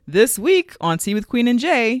This week on Tea with Queen and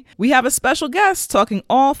Jay, we have a special guest talking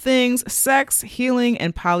all things sex, healing,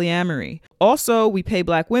 and polyamory. Also, we pay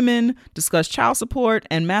Black women, discuss child support,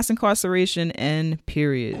 and mass incarceration and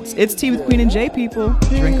periods. It's Tea with Queen and Jay, people.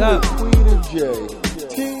 Drink up. Queen and Jay.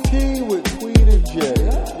 Tea with Queen and Jay.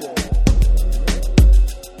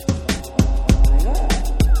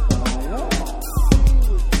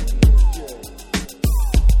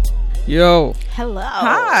 Yo. Hello.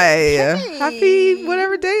 Hi. Hey. Happy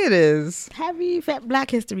whatever day it is. Happy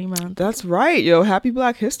Black History Month. That's right, yo. Happy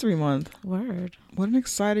Black History Month. Word. What an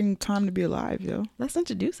exciting time to be alive, yo. Let's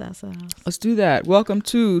introduce ourselves. Let's do that. Welcome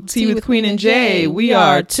to Tea with Queen and Jay. We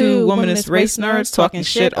are two womanist race nerds talking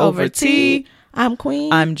shit over tea. I'm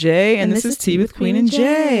Queen. I'm Jay, and this is Tea with Queen and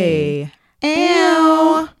Jay.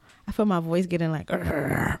 Ew. I feel my voice getting like,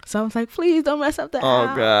 so I was like, please don't mess up the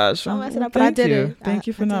ow. Oh gosh. Don't mess it Well, up, but I did it. Thank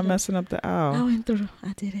you for not messing up the I owl. went through.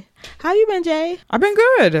 I did it. How you been, Jay? I've been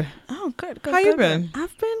good. Oh, good. How you been?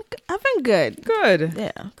 I've been good. Good.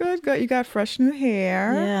 Yeah. Good. You got fresh new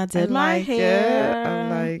hair. Yeah, I did my hair. I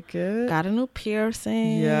like it. Got a new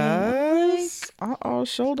piercing. Yes.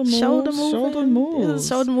 Shoulder moves. Shoulder moves. It was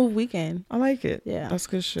shoulder move weekend. I like it. Yeah. That's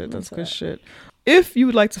good shit. That's good up? shit. If you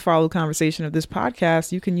would like to follow the conversation of this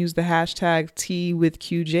podcast, you can use the hashtag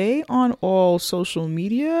 #TeaWithQJ on all social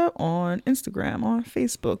media, on Instagram, on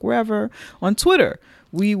Facebook, wherever, on Twitter.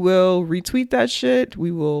 We will retweet that shit. We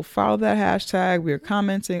will follow that hashtag. We are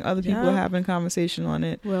commenting. Other people are having conversation on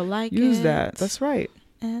it. We'll use that. That's right.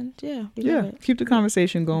 And we love it. Keep the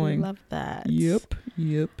conversation going. We love that. Yep.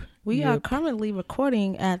 We are currently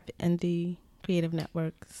recording at the Creative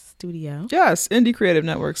Network studio. Yes, Indie Creative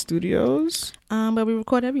Network Studios. But we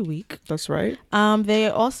record every week. That's right. They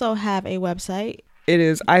also have a website. It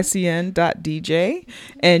is icn.dj,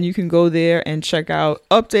 and you can go there and check out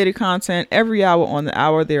updated content every hour on the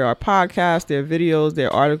hour. There are podcasts, there are videos,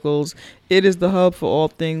 there are articles. It is the hub for all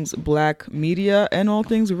things Black media and all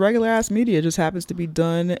things regular ass media. It just happens to be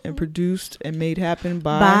done and produced and made happen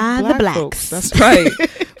by Black the Blacks. folks. That's right.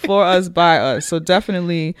 For us, by us. So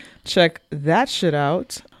definitely check that shit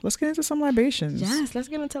out. Let's get into some libations. Yes, let's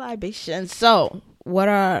get into libations. So, what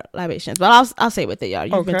are libations? Well, I'll say with it, y'all.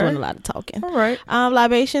 You've been doing a lot of talking. All right.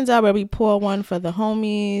 Libations are where we pour one for the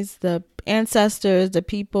homies, the ancestors, the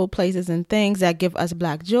people, places, and things that give us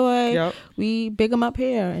Black joy. Yep. We big them up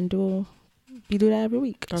here and we do that every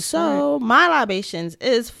week. That's right. My libations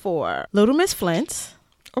is for Little Miss Flint.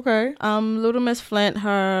 Okay. Little Miss Flint,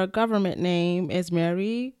 her government name is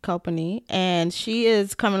Mary Copany, and she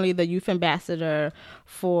is currently the youth ambassador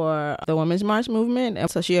for the Women's March movement. And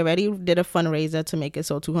so she already did a fundraiser to make it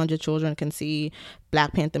so 200 children can see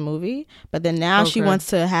Black Panther movie. But then now she wants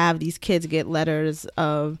to have these kids get letters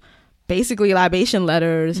of basically libation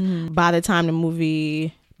letters by the time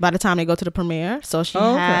they go to the premiere. So she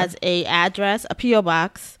has a address, a P.O.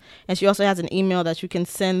 box, and she also has an email that you can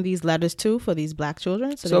send these letters to for these Black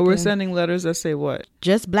children. So we're sending letters that say what?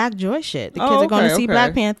 Just Black joy shit. The kids are going to see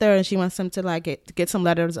Black Panther, and she wants them to get some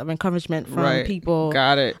letters of encouragement from people.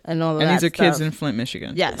 Got it. And all of that. And these are stuff. kids in Flint,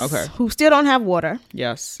 Michigan. Yes. Okay. Who still don't have water.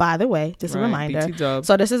 Yes. By the way, just a reminder. BT-dub.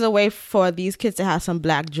 So this is a way for these kids to have some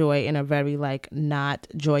Black joy in a very not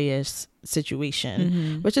joyous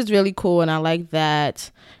situation, which is really cool. And I like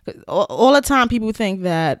that. All the time people think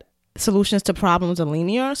that solutions to problems are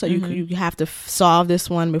linear, so you have to solve this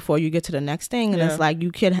one before you get to the next thing, and it's like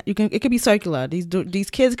it could be circular. These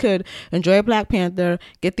kids could enjoy Black Panther,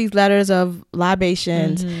 get these letters of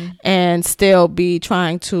libations, and still be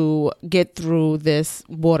trying to get through this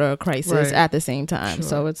water crisis at the same time. Sure.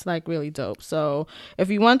 So it's really dope. So if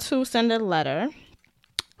you want to send a letter,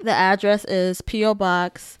 the address is P.O.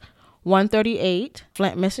 Box 138,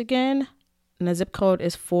 Flint, Michigan, and the zip code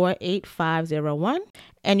is 48501.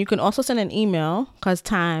 And you can also send an email because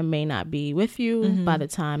time may not be with you by the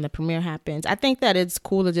time the premiere happens. I think that it's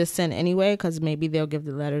cool to just send anyway because maybe they'll give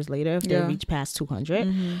the letters later if they reach past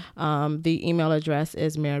 200. The email address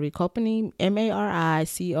is Mary Copeny,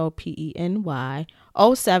 MARICOPENY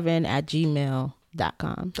 07@gmail.com.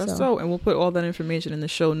 That's so, and we'll put all that information in the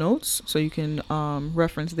show notes so you can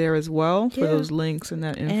reference there as well for those links and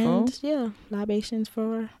that info. And libations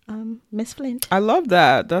for Miss Flint. I love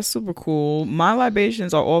that. That's super cool. My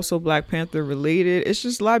libations are also Black Panther related. It's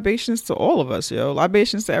just libations to all of us, yo.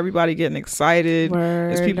 Libations to everybody getting excited.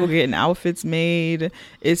 Word. It's people getting outfits made.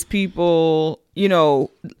 It's people,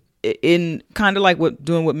 in kind of like what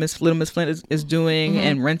Miss Flint is doing,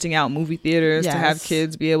 and renting out movie theaters to have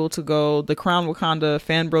kids be able to go. The Crown Wakanda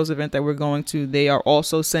Fan Bros event that we're going to, they are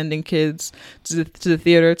also sending kids to the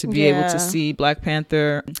theater to be able to see Black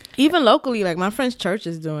Panther. Even locally, like my friend's church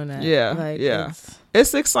is doing that.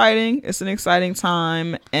 It's exciting. It's an exciting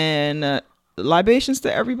time, and libations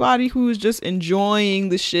to everybody who is just enjoying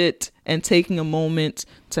the shit and taking a moment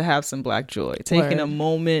to have some Black joy, taking a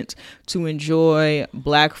moment to enjoy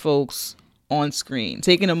Black folks on screen,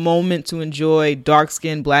 taking a moment to enjoy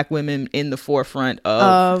dark-skinned Black women in the forefront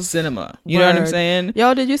of cinema. You know what I'm saying?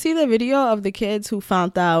 Yo, did you see the video of the kids who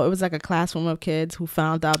found out? It was like a classroom of kids who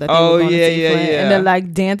found out that they were going to see Flint, and the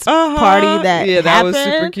like dance party that happened. That was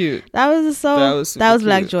super cute. That was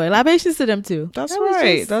Black joy. Libations to them too. That's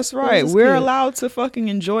right. We're allowed to fucking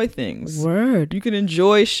enjoy things. Word. You can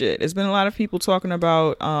enjoy shit. There's been a lot of people talking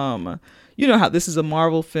about you know how this is a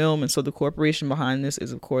Marvel film, and so the corporation behind this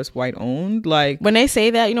is, of course, white owned. Like, when they say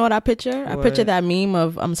that, you know what I picture? I picture that meme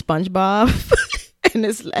of SpongeBob. And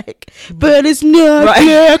it's like, but it's not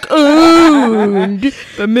Black owned.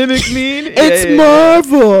 The mimic meme. It's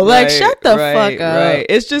Marvel. Like, shut the fuck up. Right.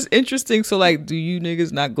 It's just interesting. So, like, do you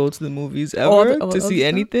niggas not go to the movies ever to see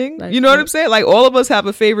anything? Like, you know what I'm saying? Like, all of us have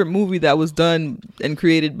a favorite movie that was done and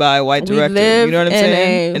created by a white director. You know what I'm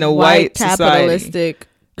saying? In a white capitalistic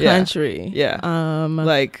country.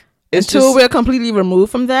 Like, until we're completely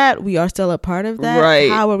removed from that, we are still a part of that. Right.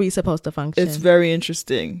 How are we supposed to function? It's very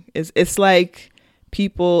interesting. It's like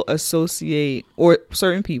people associate, or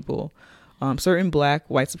certain people, certain Black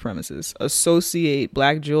white supremacists associate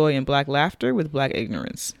Black joy and Black laughter with Black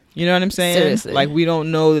ignorance. You know what I'm saying? Seriously. Like, we don't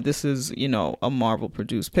know that this is, you know, a Marvel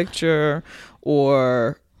produced picture,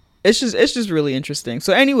 or it's just really interesting.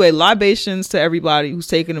 So anyway, libations to everybody who's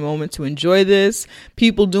taking a moment to enjoy this.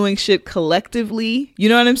 People doing shit collectively. You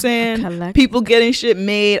know what I'm saying? People getting shit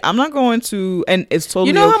made. I'm not going to, and it's totally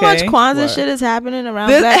You know okay. how much Kwanzaa shit is happening around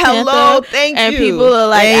Black Panther? Thank you. And people are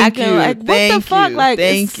like acting like, what the fuck?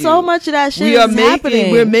 Like, so much of that shit is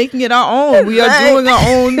happening. We're making it our own. We are doing our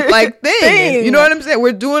own like thing. You know what I'm saying?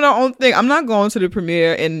 We're doing our own thing. I'm not going to the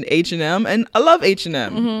premiere in H&M, and I love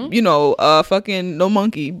H&M. You know, fucking no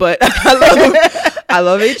monkey, but I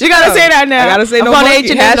love H&M. You gotta say that now. I gotta say no monkey.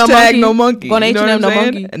 Hashtag no monkey. You know what I'm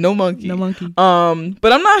saying? No monkey. No monkey.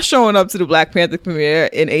 But I'm not showing up to the Black Panther premiere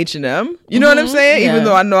in H&M. You know what I'm saying? Even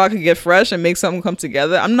though I know I could get fresh and make something come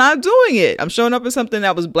together, I'm not doing it. I'm showing up in something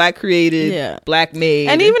that was Black created, Black made.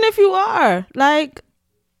 And even if you are like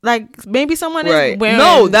maybe someone is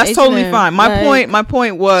wearing that's H&M. Totally fine. My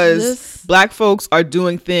point was Black folks are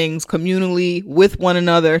doing things communally with one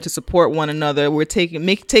another to support one another. We're taking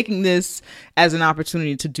this as an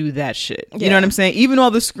opportunity to do that shit. You know what I'm saying? Even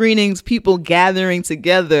all the screenings, people gathering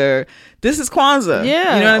together. This is Kwanzaa.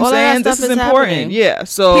 Yeah. You know what I'm saying? This is important. Happening. Yeah.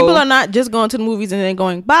 So people are not just going to the movies and then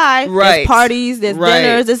going bye. Right. There's parties, there's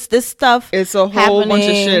dinners, this stuff. It's a whole bunch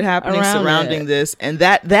of shit happening surrounding this. And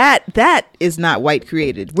that is not white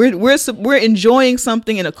created. We're enjoying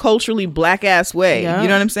something in a culturally Black ass way. Yeah. You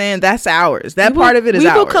know what I'm saying? That's ours. That part of it is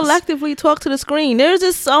ours. We will collectively talk to the screen. There's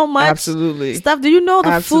just so much stuff. Do you know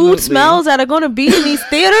the food smells that are going to be in these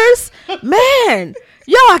theaters? Man,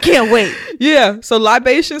 yo, I can't wait. Yeah. So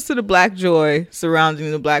libations to the Black joy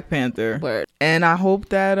surrounding the Black Panther. Word. And I hope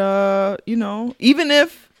that you know,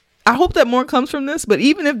 I hope that more comes from this, but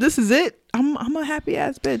even if this is it, I'm a happy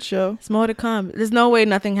ass bitch, yo. It's more to come. There's no way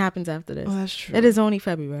nothing happens after this. Oh, that's true. It is only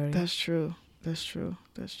February. That's true.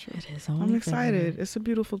 It is only I'm excited. February. It's a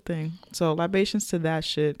beautiful thing. So libations to that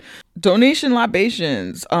shit. Donation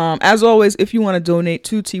libations. As always, if you want to donate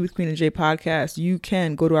to Tea with Queen and J podcast, you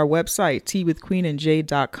can go to our website,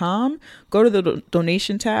 teawithqueenandj.com. Go to the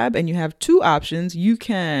donation tab, and you have two options. You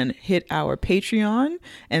can hit our Patreon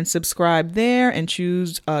and subscribe there and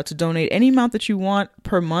choose to donate any amount that you want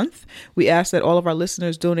per month. We ask that all of our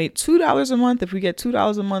listeners donate $2 a month. If we get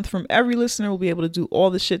 $2 a month from every listener, we'll be able to do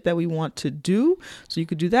all the shit that we want to do. So you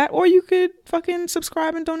could do that, or you could fucking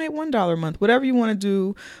subscribe and donate $1 a month. Whatever you want to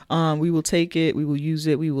do, we will take it, we will use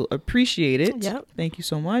it, we will appreciate it. Yep. Thank you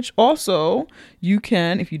so much. Also, you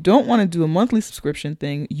can, if you don't want to do a monthly subscription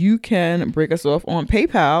thing, you can break us off on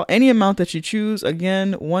PayPal. Any amount that you choose.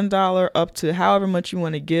 Again, $1 up to however much you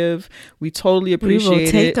want to give. We totally appreciate it. We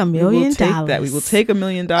will take $1 million. We will take $1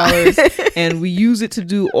 million and we use it to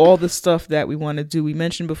do all the stuff that we want to do. We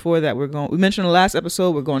mentioned before that we mentioned in the last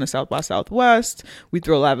episode, we're going to South by Southwest. We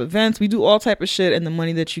throw live events. We do all type of shit, and the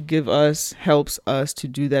money that you give us helps us to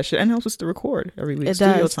do that shit and helps us to record every week. It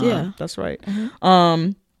Studio does, time. yeah. That's right.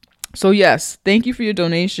 So yes, thank you for your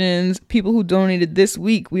donations. People who donated this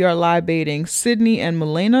week, we are live baiting Sydney and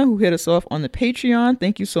Milena, who hit us off on the Patreon.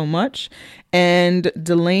 Thank you so much. And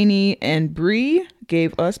Delaney and Bree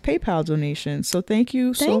gave us PayPal donations. So thank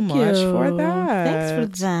you so much for that. Thanks for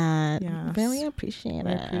that. Yes. Very appreciate it.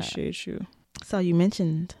 I appreciate you. So you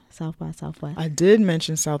mentioned South by Southwest. I did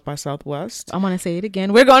mention South by Southwest. I want to say it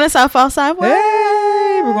again. We're going to South by Southwest.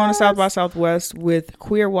 Hey, we're going to South by Southwest with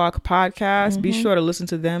Queer Walk Podcast. Be sure to listen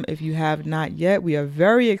to them if you have not yet. We are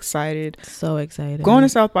very excited. So excited. Going to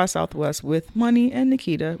South by Southwest with Money and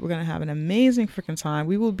Nikita. We're going to have an amazing freaking time.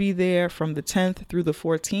 We will be there from the 10th through the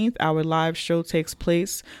 14th. Our live show takes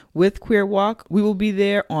place with Queer Walk. We will be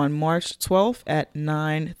there on March 12th at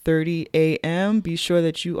 9:30 a.m. Be sure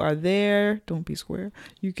that you are there. Don't be square.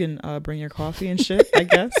 You can bring your coffee and shit, I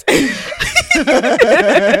guess.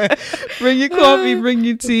 Bring your coffee, bring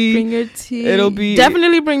your tea. Bring your tea. It'll be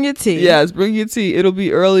definitely bring your tea. Yes, bring your tea. It'll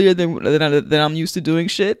be earlier than I'm used to doing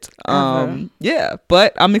shit. Yeah,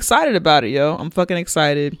 but I'm excited about it, yo. I'm fucking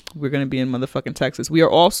excited. We're gonna be in motherfucking Texas. We are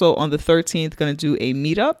also on the 13th gonna do a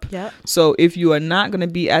meetup. Yep. So if you are not gonna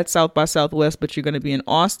be at South by Southwest, but you're gonna be in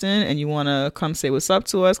Austin and you wanna come say what's up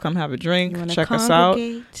to us, come have a drink, check us out.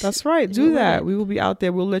 That's right. Do that. We will be out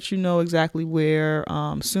there. We'll let you know exactly where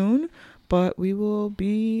soon. But we will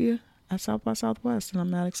be at South by Southwest, and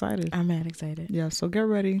I'm mad excited. Yeah, so get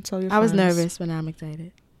ready. Tell your friends. I was nervous, but now I'm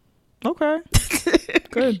excited. Okay.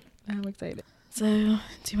 Good. I'm excited. So, do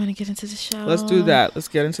you want to get into the show? Let's do that. Let's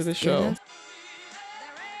get into the show.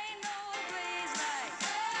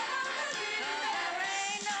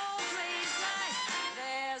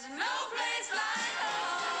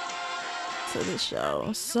 To the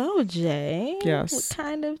show. So, Jay, yes, what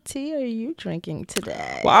kind of tea are you drinking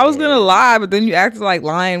today? Well, I was gonna lie, but then you acted like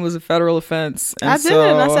lying was a federal offense. And I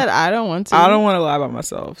didn't. I said I don't want to. I don't want to lie about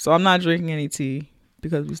myself, so I'm not drinking any tea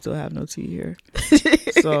because we still have no tea here.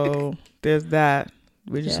 So there's that.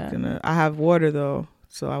 We're just gonna. I have water though,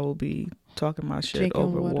 so I will be talking my shit drinking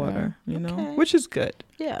over water. You know, which is good.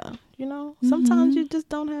 Yeah, you know, sometimes you just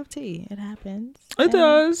don't have tea. It happens. It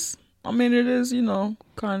does. I mean, it is, you know,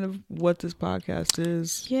 kind of what this podcast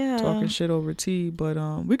is. Yeah. Talking shit over tea. But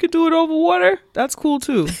we could do it over water. That's cool,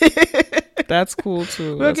 too. That's cool,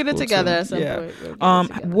 too. We'll get it together at some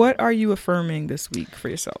point. What are you affirming this week for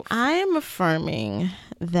yourself? I am affirming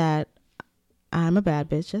that I'm a bad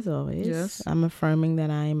bitch, as always. Yes. I'm affirming that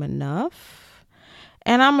I am enough.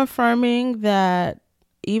 And I'm affirming that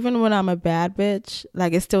even when I'm a bad bitch,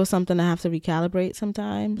 like, it's still something I have to recalibrate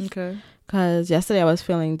sometimes. Okay. Because yesterday I was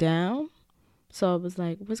feeling down. So I was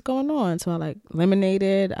like, what's going on? So I like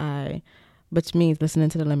lemonaded. Which means listening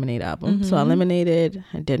to the Lemonade album. So I lemonaded.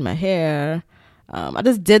 I did my hair. I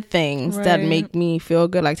just did things that make me feel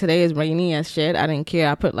good. Like today is rainy as shit. I didn't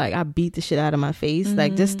care. I beat the shit out of my face.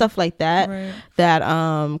 Like just stuff like that. That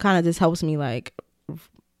kind of just helps me like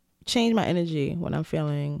change my energy when I'm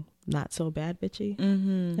feeling not so bad bitchy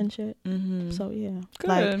and shit. So yeah, good.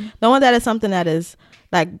 Like knowing that it's something that is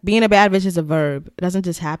like being a bad bitch is a verb. It doesn't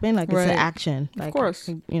just happen. Like it's an action. Like, of course,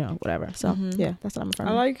 you know, whatever. So yeah, that's what I'm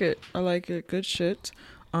affirming. I like it. Good shit.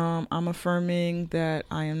 I'm affirming that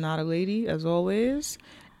I am not a lady, as always,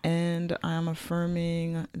 and I'm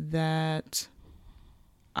affirming that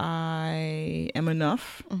I am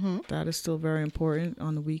enough. That is still very important.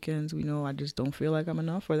 On the weekends, we know I just don't feel like I'm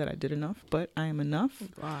enough or that I did enough, but I am enough.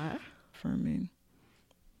 Affirming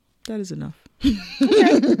that is enough.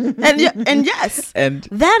 and yes, and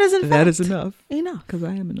that is in fact, that is enough. Enough, because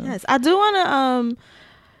I am enough. Yes, I do want to.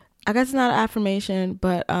 I guess it's not an affirmation,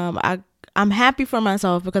 but I'm happy for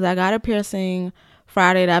myself because I got a piercing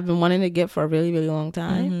Friday that I've been wanting to get for a really, really long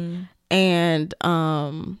time. And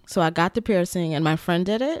so I got the piercing and my friend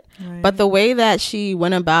did it. But the way that she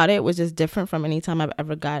went about it was just different from any time I've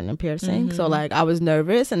ever gotten a piercing. So like I was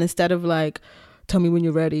nervous, and instead of like, tell me when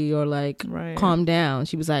you're ready or like calm down,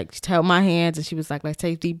 she was like, she held my hands and she was like, let's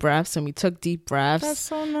take deep breaths. And we took deep breaths. That's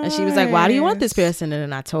so nice. And she was like, why do you want this piercing? And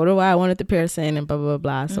then I told her why I wanted the piercing and blah blah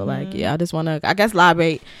blah. So like, yeah, I just want to, I guess,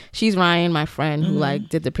 elaborate. She's Ryan, my friend, who like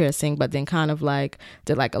did the piercing, but then kind of like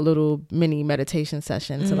did like a little mini meditation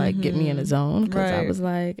session to like get me in the zone, because I was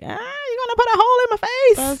like, you're gonna put a hole in my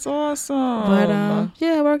face. That's awesome. But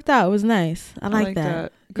yeah, it worked out. It was nice. I like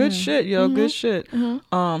that. Good shit, yo. Good shit.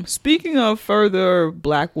 Speaking of further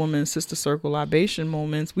Black woman sister circle libation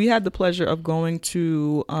moments, we had the pleasure of going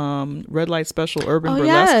to Red Light Special Urban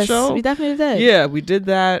Burlesque show. We definitely did. Yeah, we did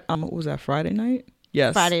that. What was that, Friday night?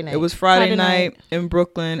 Yes, Friday night. It was Friday night in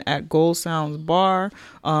Brooklyn at Gold Sounds Bar.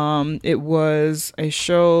 It was a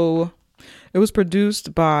show. It was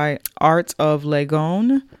produced by Art of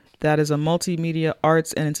Legone. That is a multimedia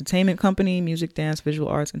arts and entertainment company, music, dance, visual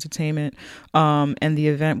arts, entertainment. And the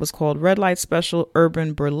event was called Red Light Special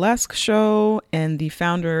Urban Burlesque Show. And the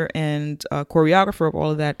founder and choreographer of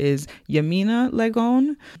all of that is Yamina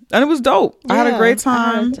Legon. And it was dope. I had a great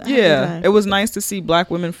time. It was nice to see black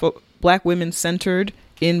women centered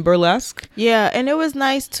in burlesque. Yeah, and it was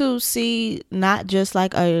nice to see not just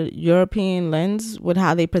like a European lens with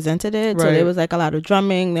how they presented it. Right. So there was like a lot of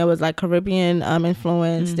drumming, there was like Caribbean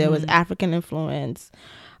influence, there was African influence,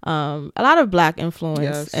 a lot of black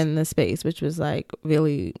influence in the space, which was like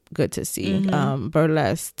really good to see.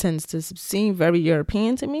 Burlesque tends to seem very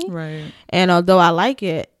European to me. Right. And although I like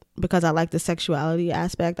it, because I like the sexuality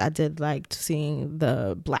aspect, I did like seeing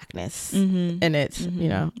the blackness in it. You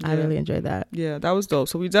know, I really enjoyed that. Yeah, that was dope.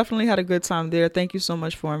 So we definitely had a good time there. Thank you so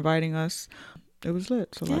much for inviting us. It was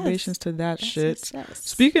lit. So libations to that shit. Yes.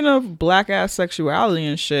 Speaking of black ass sexuality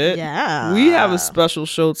and shit, we have a special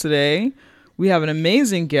show today. We have an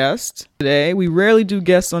amazing guest today. We rarely do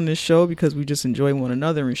guests on this show because we just enjoy one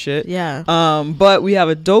another and shit. Yeah. But we have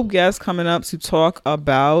a dope guest coming up to talk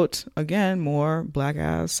about, again, more black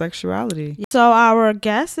ass sexuality. So our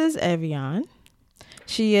guest is Evian.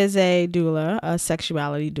 She is a doula, a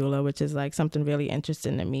sexuality doula, which is like something really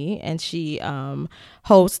interesting to me. And she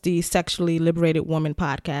hosts the Sexually Liberated Woman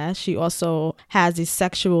podcast. She also has the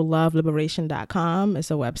sexualloveliberation.com.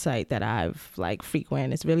 It's a website that I've like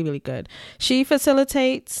frequent. It's really, really good. She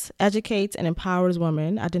facilitates, educates, and empowers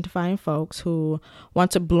women, identifying folks who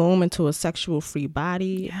want to bloom into a sexual free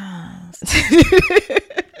body. Yes.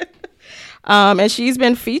 And she's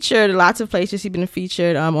been featured lots of places. She's been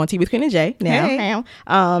featured on Tea with Queen and Jay now.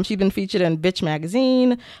 Hey. She's been featured in Bitch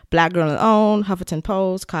Magazine, Black Girl and Own, Huffington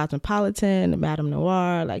Post, Cosmopolitan, Madame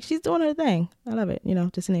Noir. Like, she's doing her thing. I love it, you know,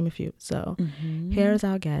 just to name a few. So here's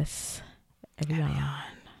our guest, Evian.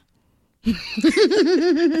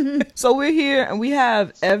 So we're here and we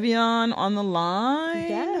have Evian on the line.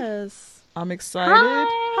 Yes. I'm excited. Hi.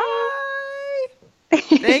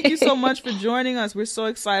 Thank you so much for joining us. We're so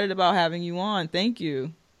excited about having you on. Thank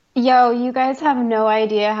you. Yo, you guys have no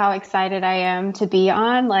idea how excited I am to be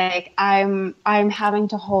on. Like, I'm having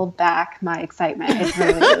to hold back my excitement. It's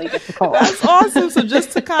really, really difficult. That's awesome. So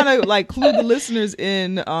just to kind of like clue the listeners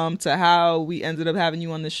in to how we ended up having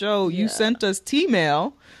you on the show, you sent us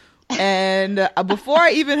T-mail. And before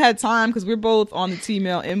I even had time, because we're both on the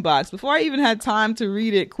T-mail inbox, before I even had time to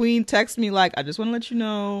read it, Queen texted me like, I just want to let you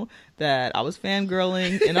know that I was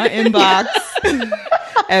fangirling in our inbox.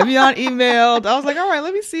 Evian emailed. I was like, all right,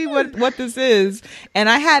 let me see what this is. And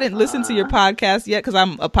I hadn't listened to your podcast yet because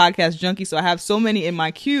I'm a podcast junkie. So I have so many in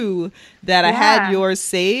my queue that I had yours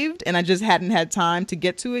saved and I just hadn't had time to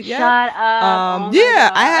get to it yet. Shut up.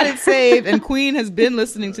 I had it saved and Queen has been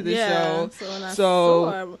listening to the show.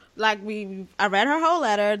 So I read her whole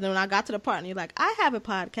letter. Then when I got to the part and you're like, I have a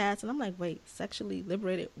podcast. And I'm like, wait, Sexually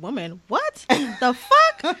Liberated Woman? What the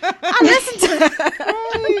fuck? I listened to it.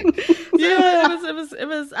 It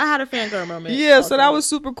was, I had a fangirl moment. Yeah, also. So that was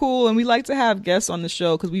super cool. And we like to have guests on the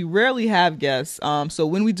show because we rarely have guests. So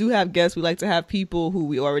when we do have guests, we like to have people who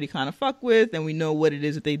we already kind of fuck with and we know what it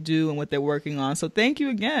is that they do and what they're working on. So thank you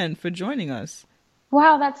again for joining us.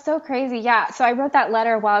 Wow, that's so crazy. Yeah. So I wrote that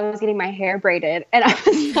letter while I was getting my hair braided. And I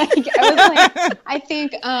was like, I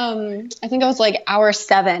think it was like hour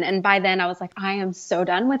 7. And by then I was like, I am so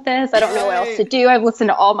done with this. I don't know what else to do. I've listened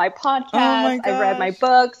to all my podcasts. I've read my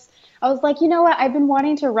books. I was like, you know what? I've been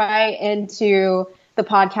wanting to write into the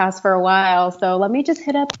podcast for a while. So let me just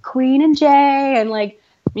hit up Queen and Jay and like,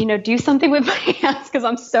 you know, do something with my hands because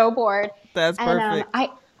I'm so bored. That's perfect.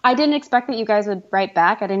 I didn't expect that you guys would write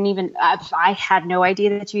back. I had no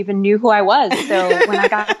idea that you even knew who I was. So when I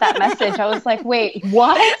got that message, I was like, wait,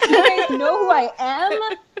 what? You guys know who I am?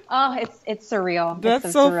 Oh, it's surreal.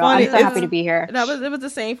 That's so surreal. Funny. I'm so happy to be here. It was the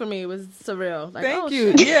same for me. It was surreal. Like, Thank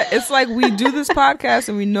you. Shit. Yeah, it's like we do this podcast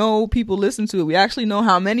and we know people listen to it. We actually know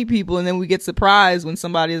how many people, and then we get surprised when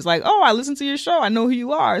somebody is like, oh, I listen to your show. I know who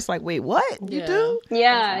you are. It's like, wait, what? You do?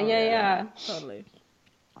 Yeah. Totally.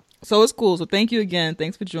 So it's cool. So thank you again.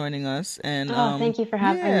 Thanks for joining us. And thank you for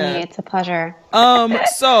having me. It's a pleasure.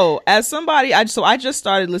 So as somebody, I just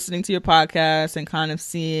started listening to your podcast and kind of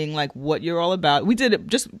seeing like what you're all about. We did it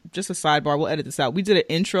just a sidebar. We'll edit this out. We did an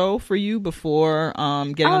intro for you before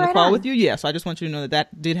getting on the call with you. Yeah. So I just want you to know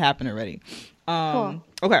that did happen already. Cool.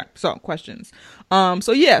 Okay. So questions.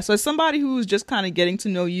 So as somebody who's just kind of getting to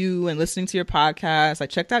know you and listening to your podcast, I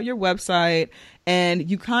checked out your website and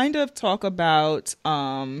you kind of talk about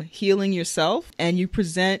healing yourself and you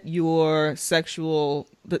present your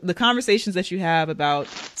the conversations that you have about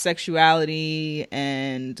sexuality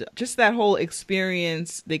and just that whole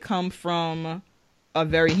experience. They come from a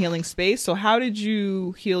very healing space. So how did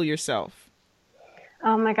you heal yourself?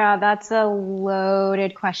 Oh my God, that's a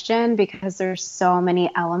loaded question because there's so many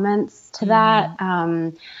elements to that.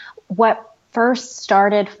 What first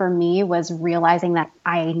started for me was realizing that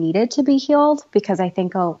I needed to be healed, because I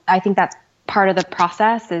think that's part of the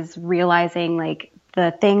process, is realizing like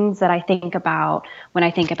the things that I think about when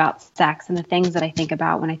I think about sex and the things that I think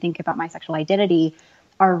about when I think about my sexual identity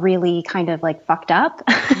are really kind of like fucked up.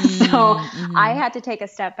 So I had to take a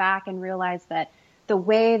step back and realize that the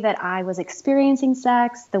way that I was experiencing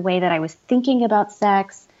sex, the way that I was thinking about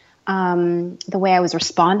sex, the way I was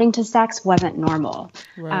responding to sex wasn't normal.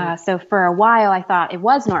 Right. So for a while, I thought it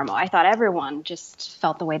was normal. I thought everyone just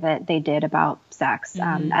felt the way that they did about sex,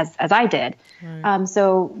 as I did. Right.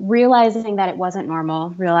 So realizing that it wasn't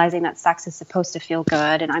normal, realizing that sex is supposed to feel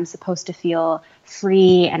good and I'm supposed to feel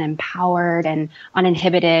free and empowered and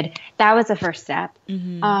uninhibited, that was the first step.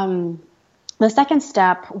 The second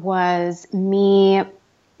step was me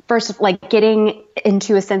first, like getting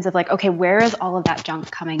into a sense of like, okay, where is all of that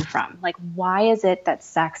junk coming from? Like, why is it that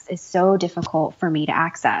sex is so difficult for me to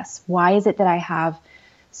access? Why is it that I have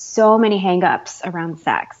so many hangups around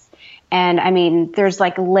sex? And I mean, there's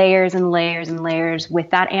like layers and layers and layers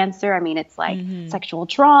with that answer. I mean, it's like sexual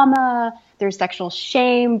trauma, there's sexual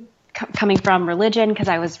shame coming from religion, because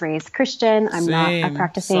I was raised Christian. I'm not a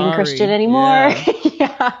practicing Christian anymore.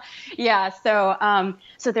 Yeah.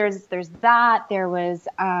 So there's that. There was,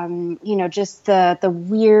 just the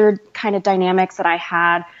weird kind of dynamics that I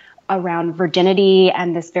had around virginity,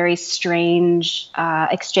 and this very strange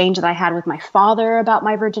exchange that I had with my father about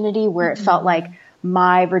my virginity, where it felt like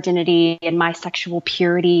my virginity and my sexual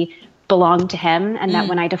purity belonged to him, and that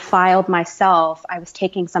when I defiled myself, I was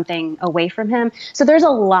taking something away from him. So there was a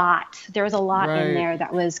lot in there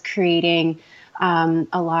that was creating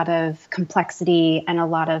a lot of complexity and a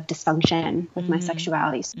lot of dysfunction with my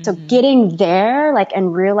sexuality. So getting there, like,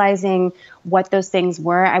 and realizing what those things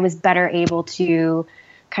were, I was better able to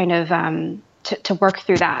kind of to work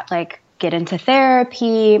through that, like get into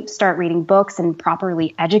therapy, start reading books and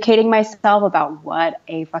properly educating myself about what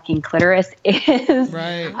a fucking clitoris is.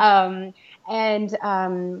 Right.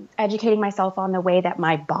 And educating myself on the way that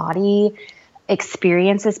my body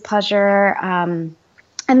experiences pleasure.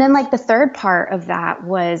 And then like the third part of that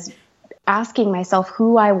was asking myself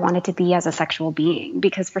who I wanted to be as a sexual being,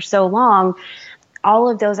 because for so long, all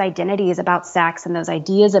of those identities about sex and those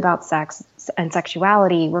ideas about sex and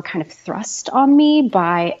sexuality were kind of thrust on me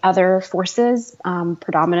by other forces,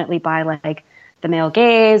 predominantly by like the male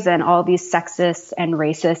gaze and all these sexist and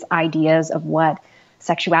racist ideas of what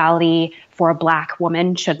sexuality for a Black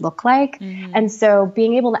woman should look like. And so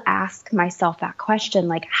being able to ask myself that question,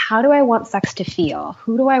 like, how do I want sex to feel?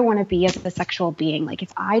 Who do I want to be as a sexual being? Like,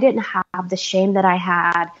 if I didn't have the shame that I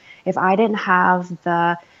had, if I didn't have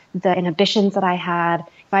the inhibitions that I had,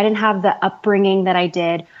 if I didn't have the upbringing that I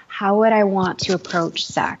did, how would I want to approach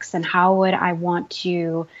sex? And how would I want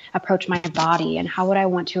to approach my body? And how would I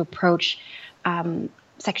want to approach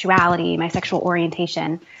sexuality, my sexual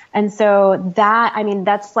orientation? And so that, I mean,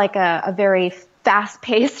 that's like a very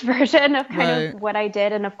fast-paced version of kind of what I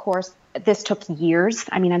did. And of course, this took years.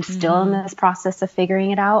 I mean, I'm still in this process of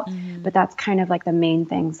figuring it out, but that's kind of like the main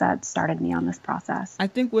things that started me on this process. I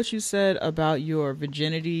think what you said about your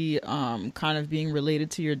virginity kind of being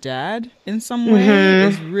related to your dad in some way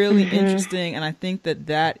is really interesting. And I think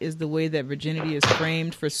that is the way that virginity is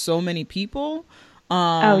framed for so many people.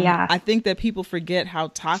 I think that people forget how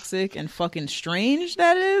toxic and fucking strange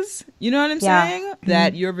that is. You know what I'm saying?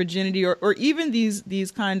 That your virginity or even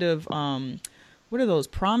these kind of what are those,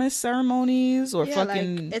 promise ceremonies or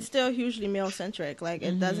fucking... Like, it's still hugely male centric. Like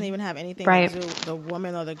it doesn't even have anything to do with the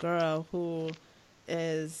woman or the girl who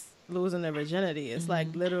is losing their virginity. It's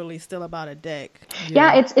like literally still about a dick.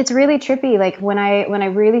 Yeah, it's really trippy. Like when I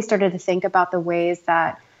really started to think about the ways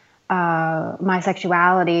that my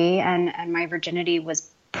sexuality and my virginity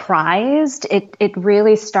was prized, it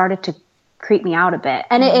really started to creep me out a bit.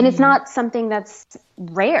 And it's not something that's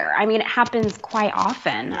rare. I mean, it happens quite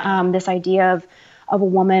often. This idea of a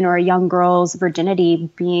woman or a young girl's virginity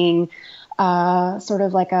being sort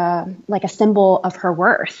of like a symbol of her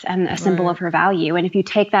worth and a symbol of her value. And if you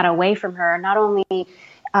take that away from her, not only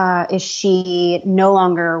is she no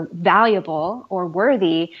longer valuable or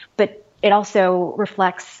worthy, but it also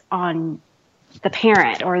reflects on the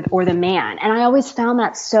parent or the man. And I always found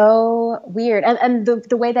that so weird. And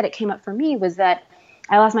the way that it came up for me was that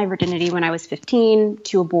I lost my virginity when I was 15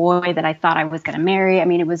 to a boy that I thought I was going to marry. I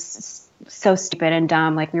mean, it was so stupid and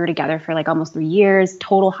dumb. Like, we were together for like almost 3 years,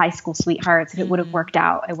 total high school sweethearts. If it would have worked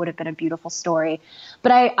out, it would have been a beautiful story.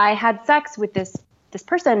 But I had sex with this this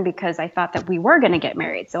person because I thought that we were going to get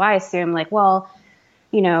married. So I assumed like, well,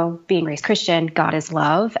 you know, being raised Christian, God is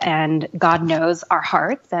love and God knows our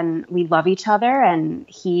hearts and we love each other. And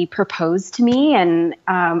he proposed to me. And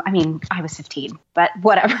I mean, I was 15, but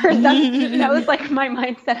whatever. That was like my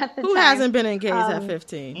mindset at the time. Who hasn't been engaged at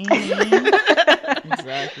 15?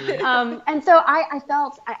 Exactly. And so I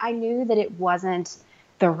felt, I knew that it wasn't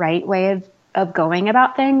the right way of going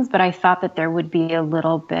about things, but I thought that there would be a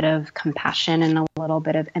little bit of compassion and a little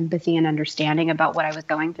bit of empathy and understanding about what I was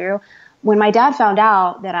going through. When my dad found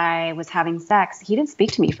out that I was having sex, he didn't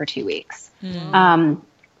speak to me for 2 weeks. And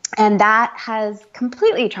that has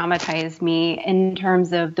completely traumatized me in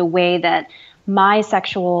terms of the way that my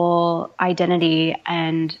sexual identity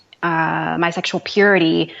and my sexual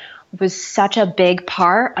purity was such a big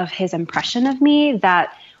part of his impression of me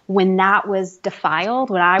that when that was defiled,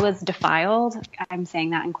 when I was defiled, I'm saying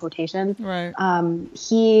that in quotations, Right.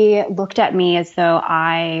 He looked at me as though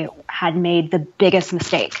I had made the biggest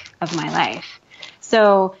mistake of my life.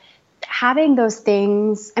 So having those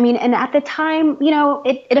things, I mean, and at the time, you know,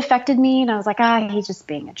 it affected me and I was like, he's just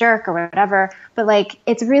being a jerk or whatever. But like,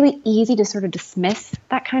 it's really easy to sort of dismiss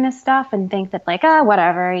that kind of stuff and think that like,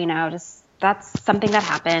 whatever, you know, just that's something that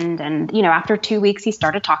happened. And, you know, after 2 weeks, he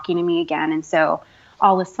started talking to me again. And so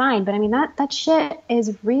all was fine. But I mean, that shit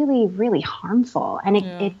is really, really harmful. And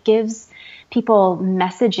it gives people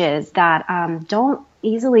messages that don't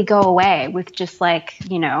easily go away with just like,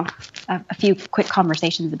 you know, a few quick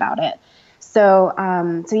conversations about it. So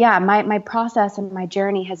yeah, my process and my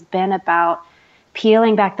journey has been about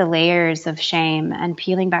peeling back the layers of shame and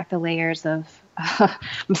peeling back the layers of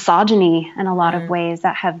misogyny in a lot of ways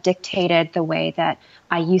that have dictated the way that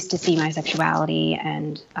I used to see my sexuality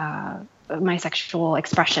and my sexual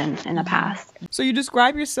expression in the past. So you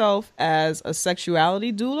describe yourself as a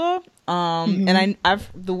sexuality doula. And I've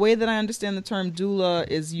the way that I understand the term doula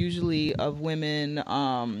is usually of women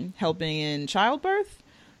helping in childbirth.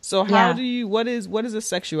 So how do you what is a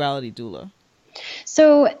sexuality doula?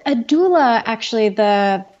 So a doula, actually,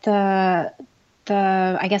 the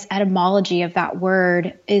I guess etymology of that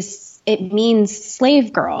word is it means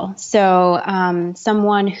slave girl. So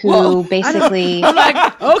someone who basically I'm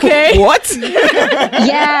like, okay. What?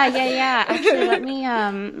 yeah. Actually,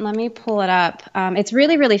 let me pull it up. It's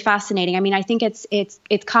really, really fascinating. I mean, I think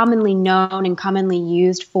it's commonly known and commonly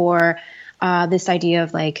used for this idea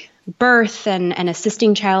of like birth and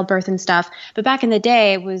assisting childbirth and stuff. But back in the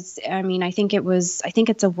day, it was, I think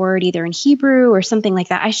it's a word either in Hebrew or something like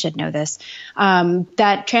that. I should know this,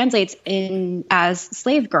 that translates in as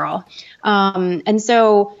slave girl. And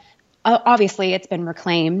so obviously it's been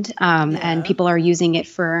reclaimed, and people are using it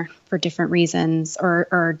for different reasons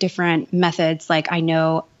or different methods. Like I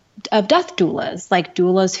know of death doulas, like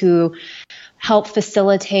doulas who help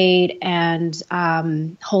facilitate and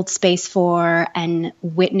hold space for and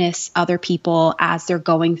witness other people as they're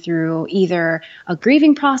going through either a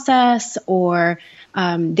grieving process or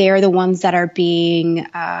they're the ones that are being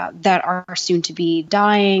that are soon to be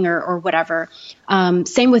dying or whatever.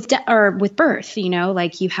 Same with with birth, you know,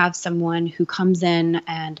 like you have someone who comes in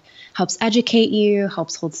and helps educate you,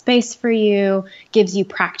 helps hold space for you, gives you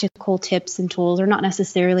practical tips and tools. They're not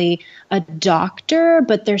necessarily a doctor,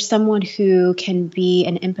 but there's someone who can be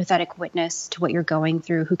an empathetic witness to what you're going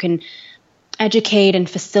through, who can educate and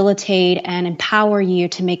facilitate and empower you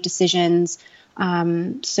to make decisions,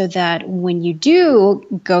 so that when you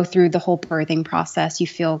do go through the whole birthing process, you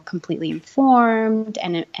feel completely informed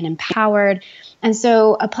and empowered. And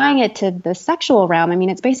so applying it to the sexual realm, I mean,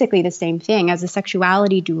 it's basically the same thing. As a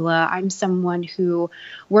sexuality doula, I'm someone who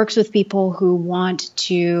works with people who want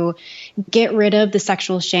to get rid of the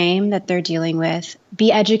sexual shame that they're dealing with,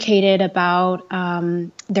 be educated about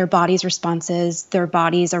their body's responses, their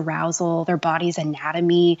body's arousal, their body's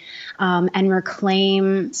anatomy, and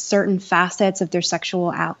reclaim certain facets of their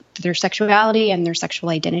sexuality and their sexual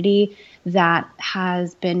identity that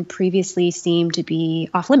has been previously seemed to be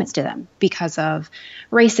off limits to them because of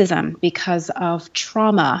racism, because of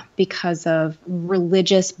trauma, because of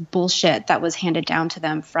religious bullshit that was handed down to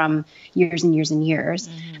them from years and years and years.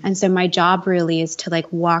 Mm-hmm. And so my job really is to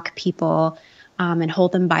like walk people and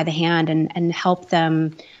hold them by the hand and help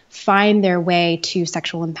them find their way to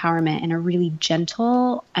sexual empowerment in a really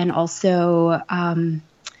gentle and also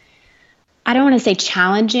I don't want to say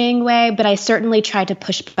challenging way, but I certainly try to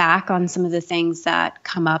push back on some of the things that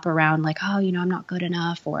come up around like, oh, you know, I'm not good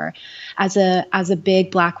enough, or as a big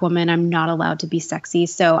Black woman, I'm not allowed to be sexy.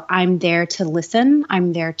 So I'm there to listen.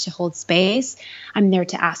 I'm there to hold space. I'm there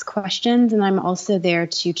to ask questions. And I'm also there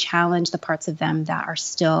to challenge the parts of them that are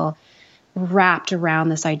still wrapped around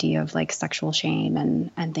this idea of like sexual shame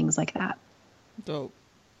and things like that. Dope.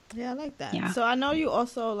 Yeah, I like that. Yeah. So I know you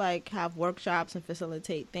also like have workshops and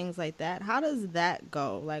facilitate things like that. How does that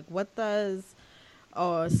go? Like, what does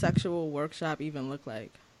a sexual workshop even look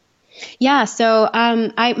like? Yeah, so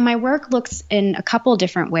my work looks in a couple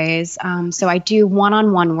different ways. So I do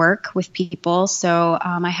one-on-one work with people. So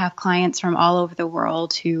I have clients from all over the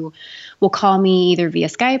world who will call me either via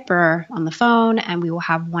Skype or on the phone, and we will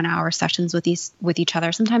have 1 hour sessions with each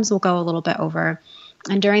other. Sometimes we'll go a little bit over,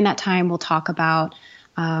 and during that time we'll talk about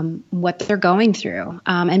what they're going through.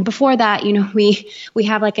 And before that, we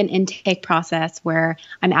have like an intake process where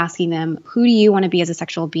I'm asking them, who do you want to be as a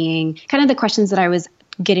sexual being? Kind of the questions that I was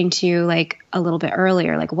getting to like a little bit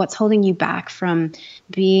earlier, like what's holding you back from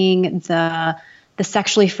being the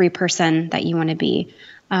sexually free person that you want to be.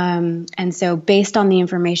 And so based on the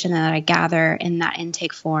information that I gather in that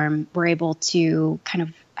intake form, we're able to kind of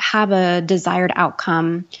have a desired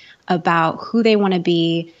outcome about who they want to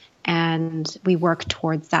be, and we work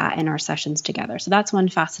towards that in our sessions together. So that's one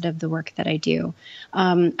facet of the work that I do.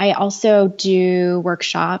 I also do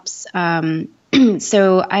workshops.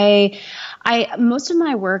 So I most of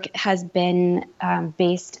my work has been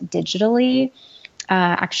based digitally,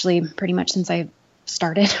 actually pretty much since I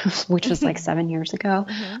started, which was like 7 years ago.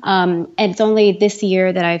 And it's only this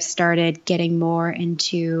year that I've started getting more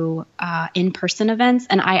into in-person events.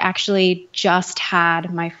 And I actually just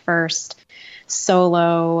had my first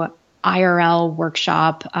solo IRL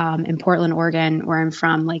workshop in Portland, Oregon, where I'm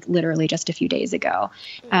from, like literally just a few days ago.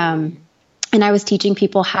 And I was teaching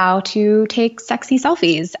people how to take sexy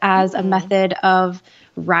selfies as a method of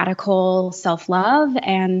radical self-love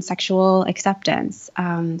and sexual acceptance.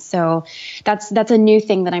 So that's a new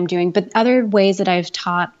thing that I'm doing. But other ways that I've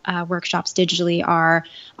taught workshops digitally are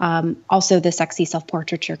also the sexy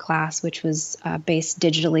self-portraiture class, which was based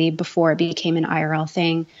digitally before it became an IRL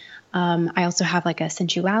thing. I also have like a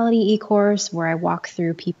sensuality e-course where I walk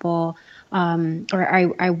through people,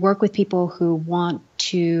 or I work with people who want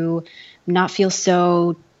to not feel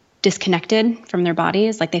so disconnected from their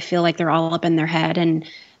bodies. Like they feel like they're all up in their head and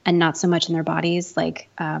not so much in their bodies. Like,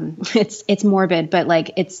 it's morbid, but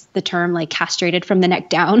like it's the term like castrated from the neck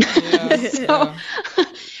down. Yeah,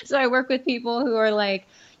 So I work with people who are like,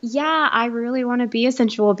 yeah, I really want to be a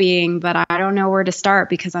sensual being, but I don't know where to start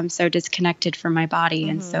because I'm so disconnected from my body.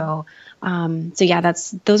 And so yeah,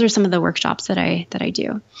 those are some of the workshops that I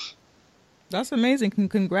do. That's amazing.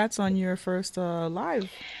 Congrats on your first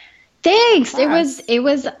live. Thanks. Class. It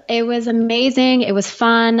was amazing. It was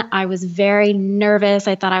fun. I was very nervous.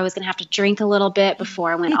 I thought I was going to have to drink a little bit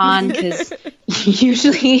before I went on because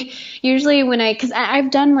usually when because I've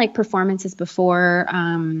done like performances before,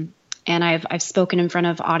 and I've spoken in front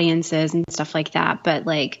of audiences and stuff like that. But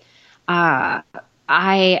like, my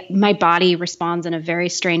body responds in a very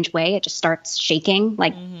strange way. It just starts shaking,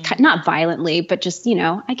 like not violently, but just,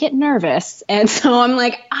 I get nervous. And so I'm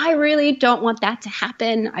like, I really don't want that to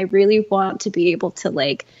happen. I really want to be able to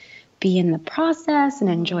like be in the process and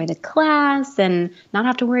enjoy the class and not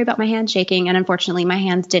have to worry about my hands shaking. And unfortunately my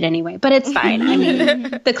hands did anyway, but it's fine. I mean,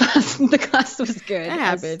 the class was good. It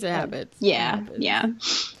happens. Yeah. Yeah.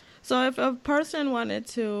 So if a person wanted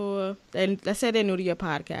to, and let's say they're new to your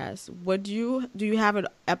podcast, do you have an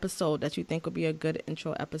episode that you think would be a good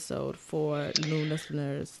intro episode for new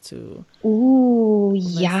listeners to? Ooh,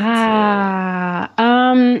 yeah.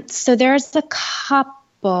 So there's a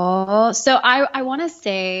couple. So I want to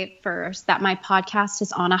say first that my podcast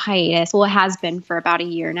is on a hiatus. Well, it has been for about a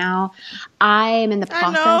year now. I'm in the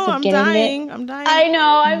process of getting it. I'm dying. I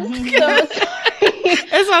know. I'm so sorry.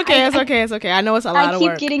 It's okay. I know it's a lot of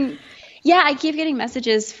work. I keep getting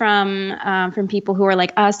messages from people who are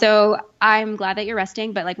like, so I'm glad that you're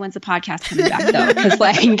resting, but like, when's the podcast coming back though? Because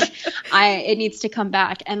like, it needs to come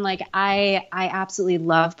back. And like, I absolutely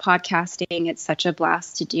love podcasting. It's such a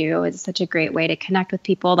blast to do. It's such a great way to connect with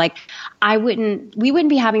people. Like, we wouldn't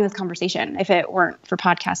be having this conversation if it weren't for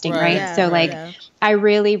podcasting, right? Yeah, so like, yeah. I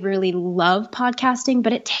really, really love podcasting,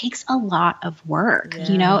 but it takes a lot of work,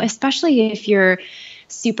 especially if you're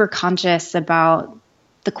super conscious about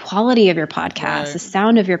the quality of your podcast, the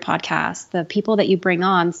sound of your podcast, the people that you bring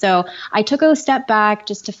on. So I took a step back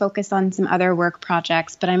just to focus on some other work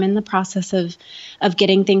projects, but I'm in the process of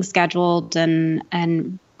getting things scheduled and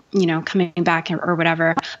coming back or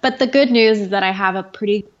whatever. But the good news is that I have a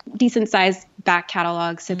pretty decent sized back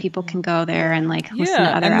catalog, so people can go there and like listen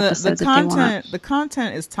to other episodes if they want. The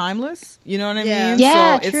content is timeless. You know what I mean?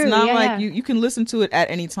 Yeah, so true. It's not like you can listen to it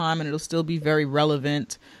at any time and it'll still be very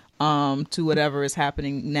relevant to whatever is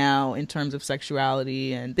happening now in terms of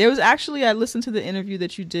sexuality. And there was actually, I listened to the interview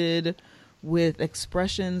that you did with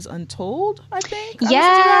Expressions Untold, I think. Yeah. I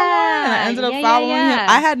listened to that one, and I ended up Yeah, following yeah. him.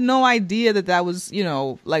 I had no idea that was,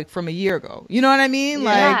 like from a year ago. You know what I mean?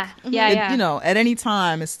 Like, Yeah. at any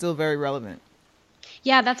time, it's still very relevant.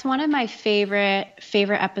 Yeah, that's one of my favorite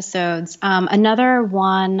episodes. Another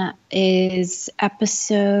one is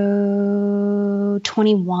episode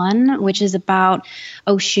 21, which is about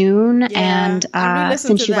Oshun and I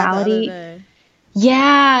re-listened to that the other sensuality. day.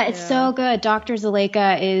 Yeah, it's so good. Dr.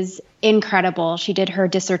 Zuleika is incredible. She did her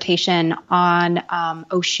dissertation on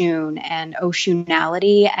Oshun and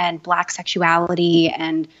Oshunality and Black sexuality,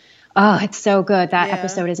 and it's so good. That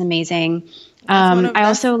episode is amazing.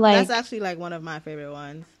 That's actually like one of my favorite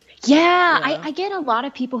ones. Yeah. I get a lot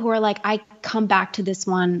of people who are like, I come back to this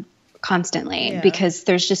one constantly because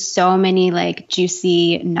there's just so many like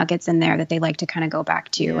juicy nuggets in there that they like to kind of go back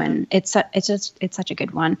to. And it's such a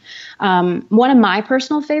good one. One of my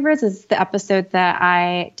personal favorites is the episode that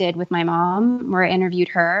I did with my mom, where I interviewed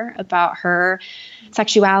her about her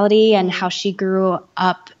sexuality and how she grew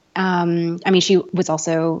up. She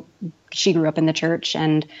grew up in the church,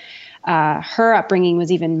 and her upbringing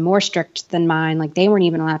was even more strict than mine. Like, they weren't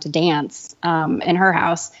even allowed to dance in her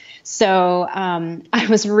house. So I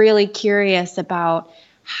was really curious about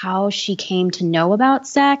how she came to know about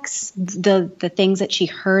sex, the things that she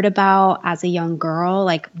heard about as a young girl,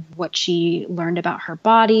 like what she learned about her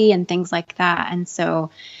body and things like that. And so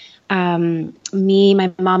me,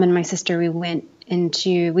 my mom, and my sister,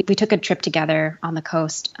 we took a trip together on the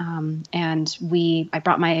coast, and I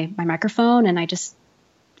brought my microphone, and I just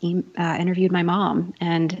interviewed my mom,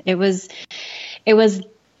 and it was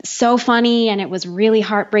so funny, and it was really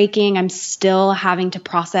heartbreaking. I'm still having to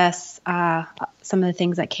process some of the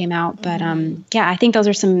things that came out, but I think those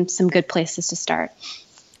are some good places to start.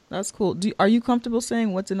 That's cool. Are you comfortable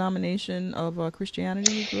saying what denomination of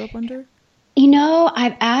Christianity you grew up under?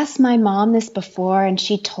 I've asked my mom this before, and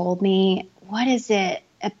she told me, what is it?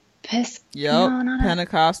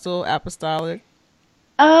 Pentecostal, apostolic.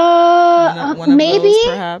 One maybe, of those,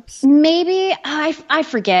 perhaps. Maybe I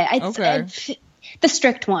forget. It's the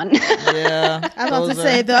strict one. Yeah, I was about to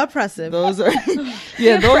say the oppressive. Those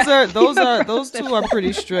two are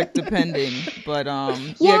pretty strict, depending. But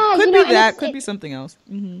could be that. Could be something else.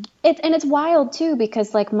 Mm-hmm. It's wild too,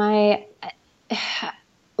 because like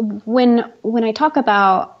when I talk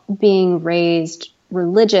about being raised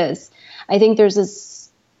religious, I think there's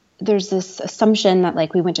this assumption that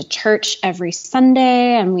like we went to church every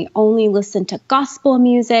Sunday and we only listened to gospel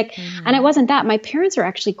music. Mm-hmm. And it wasn't that. My parents are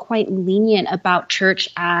actually quite lenient about church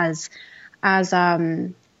as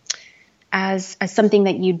something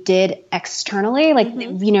that you did externally. Like,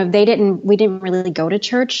 mm-hmm. We didn't really go to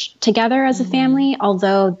church together as a family,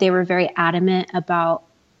 although they were very adamant about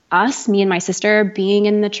us, me and my sister, being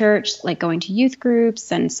in the church, like going to youth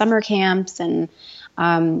groups and summer camps and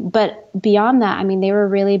but beyond that, I mean, they were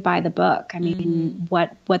really by the book. I mean,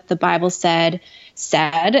 what the Bible said,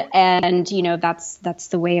 and, that's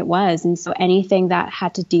the way it was. And so anything that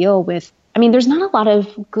had to deal with, I mean, there's not a lot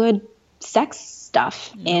of good sex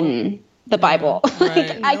stuff in the Bible.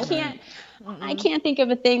 Right. I can't think of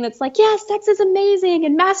a thing that's like, yeah, sex is amazing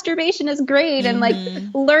and masturbation is great and like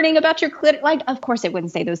learning about your clit. Like, of course it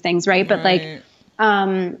wouldn't say those things. Right. But like,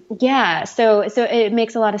 so it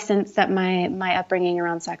makes a lot of sense that my upbringing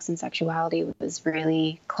around sex and sexuality was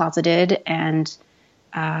really closeted and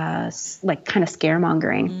like kind of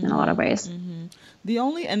scaremongering in a lot of ways. Mm-hmm. The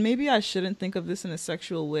only, and maybe I shouldn't think of this in a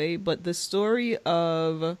sexual way, but the story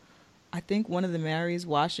of, I think one of the Marys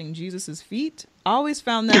washing Jesus's feet, I always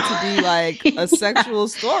found that to be like a sexual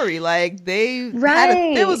story. Like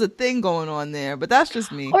there was a thing going on there, but that's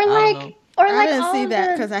just me. I didn't see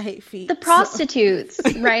that because I hate feet. The prostitutes,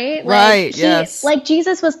 right? Right, yes. Like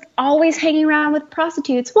Jesus was always hanging around with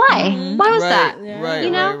prostitutes. Why? Mm-hmm. Why was that? Yeah.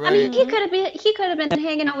 Right, Right. I mean, he could have been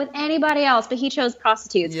hanging out with anybody else, but he chose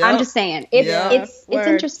prostitutes. Yep. I'm just saying. It's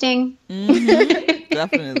interesting. Mm-hmm.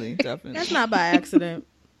 Definitely. That's not by accident.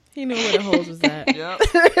 He knew where the holes was at. Yep.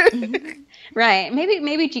 Right.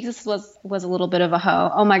 Maybe Jesus was a little bit of a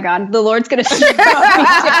hoe. Oh my God. The Lord's going to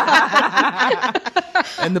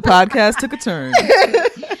And the podcast took a turn.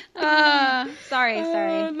 Sorry.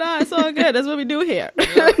 No, it's all good. That's what we do here.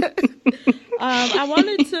 I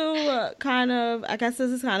wanted to I guess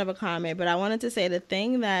this is kind of a comment, but I wanted to say the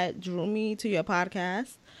thing that drew me to your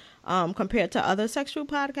podcast compared to other sexual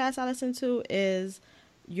podcasts I listen to is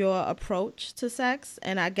your approach to sex,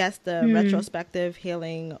 and I guess the retrospective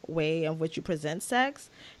healing way in which you present sex.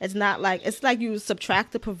 It's like you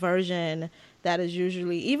subtract the perversion that is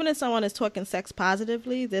usually, even if someone is talking sex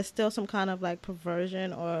positively, there's still some kind of like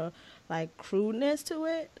perversion or like crudeness to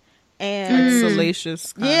it. and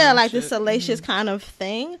salacious kind yeah, of like shit. this salacious kind of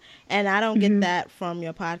thing, and I don't get that from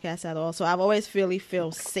your podcast at all. So I've always really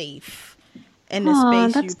feel safe in the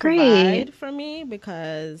space you provide for me,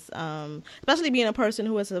 because especially being a person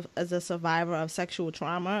who is a survivor of sexual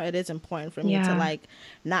trauma, it is important for me to like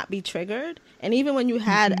not be triggered. And even when you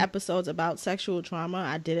had episodes about sexual trauma,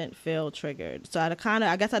 I didn't feel triggered. So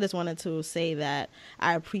I guess I just wanted to say that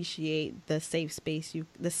I appreciate the safe space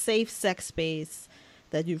the safe sex space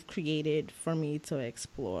that you've created for me to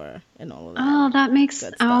explore and all of that.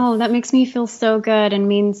 That makes me feel so good and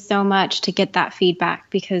means so much to get that feedback,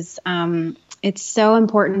 because it's so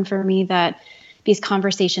important for me that these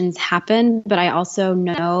conversations happen, but I also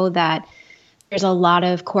know that there's a lot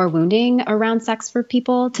of core wounding around sex for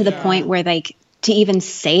people, to the point where like to even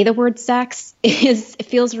say the word sex it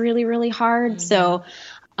feels really, really hard. So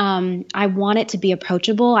I want it to be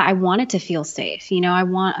approachable. I want it to feel safe. You know, I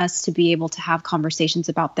want us to be able to have conversations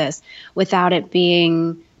about this without it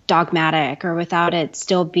being dogmatic, or without it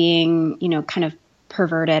still being, you know, kind of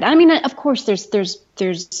perverted. I mean, of course there's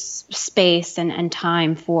space and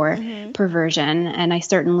time for perversion, and I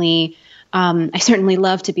certainly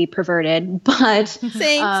love to be perverted, but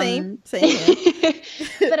same.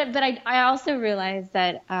 but I also realize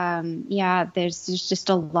that there's just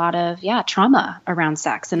a lot of trauma around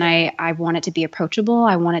sex, and I want it to be approachable.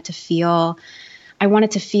 I want it to feel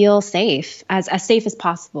safe, as safe as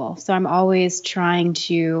possible. So I'm always trying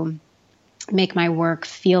to make my work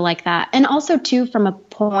feel like that. And also too, from a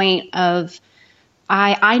point of,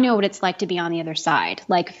 I know what it's like to be on the other side,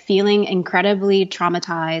 like feeling incredibly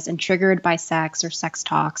traumatized and triggered by sex or sex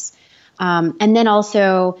talks. And then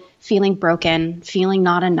also feeling broken, feeling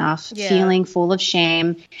not enough, feeling full of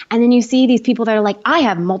shame. And then you see these people that are like, I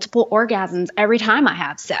have multiple orgasms every time I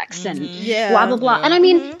have sex, and blah, blah, blah. And I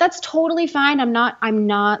mean, that's totally fine. I'm not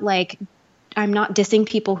dissing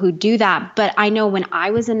people who do that, but I know when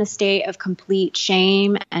I was in a state of complete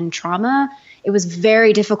shame and trauma, it was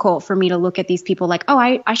very difficult for me to look at these people like, oh,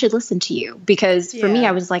 I should listen to you, because for me,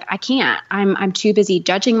 I was like, I can't. I'm too busy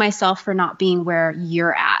judging myself for not being where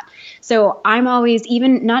you're at. So I'm always,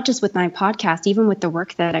 even not just with my podcast, even with the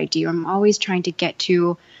work that I do, I'm always trying to get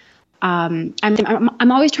to,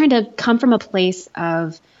 I'm always trying to come from a place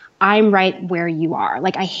of, I'm right where you are.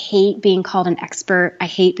 Like, I hate being called an expert. I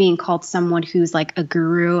hate being called someone who's like a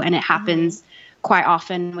guru. And it happens quite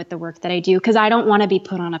often with the work that I do, because I don't want to be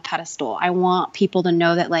put on a pedestal. I want people to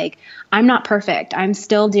know that, like, I'm not perfect. I'm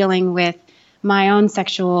still dealing with my own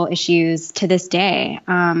sexual issues to this day.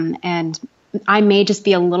 And I may just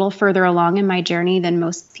be a little further along in my journey than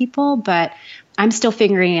most people, but I'm still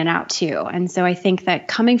figuring it out too. And so I think that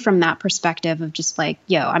coming from that perspective of just like,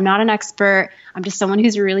 yo, I'm not an expert. I'm just someone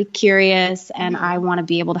who's really curious, and I want to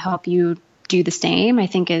be able to help you do the same, I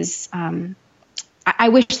think is, I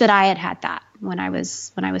wish that I had that when I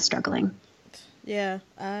was struggling. Yeah,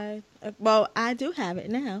 I do have it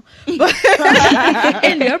now, but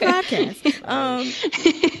in your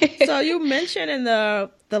podcast. So you mentioned in the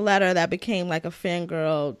letter that became like a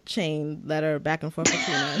fangirl chain letter back and forth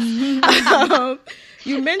between us.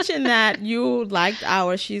 You mentioned that you liked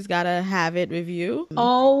our "She's Gotta Have It" review.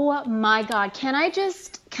 Oh my God! Can I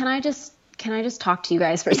just talk to you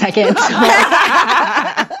guys for a second?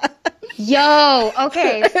 Yo,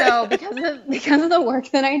 okay, so because of the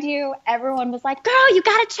work that I do, everyone was like, girl, you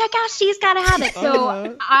gotta check out She's Gotta Have It.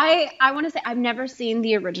 So I want to say I've never seen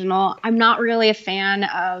the original. I'm not really a fan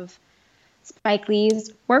of Spike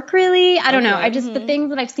Lee's work, really. I don't know. I just, the things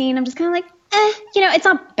that I've seen, I'm just kind of like, it's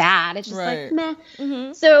not bad. It's just like, meh.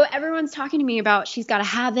 So everyone's talking to me about She's Gotta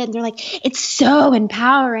Have It, and they're like, it's so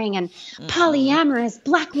empowering, and polyamorous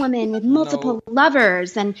Black woman with multiple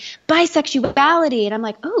lovers, and bisexuality. And I'm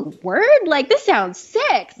like, oh, word? Like, this sounds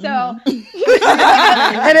sick. So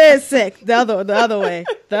it is sick. The other way.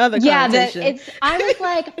 The other connotation. I was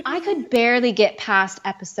like, I could barely get past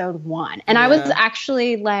episode 1. And I was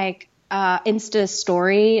actually like,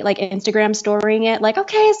 Instagram storying it, like,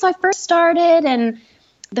 okay, so I first started, and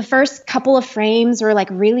the first couple of frames were like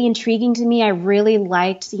really intriguing to me. I really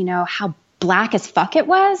liked, how Black as fuck it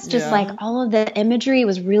was, just like all of the imagery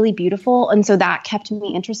was really beautiful, and so that kept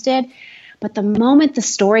me interested. But the moment the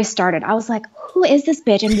story started, I was like, who is this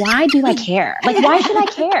bitch, and why do I care? Like, why should I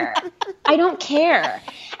care? I don't care.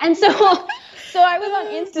 And so I was on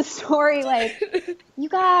Insta story, like, you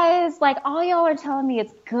guys, like, all y'all are telling me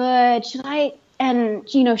it's good. Should I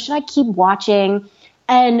keep watching?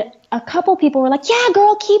 And a couple people were like, yeah,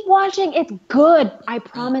 girl, keep watching. It's good. I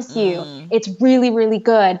promise you. It's really, really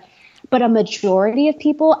good. but a majority of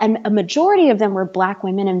people, and a majority of them were Black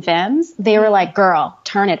women and femmes, they were like, girl,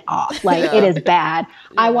 turn it off. Like, it is bad.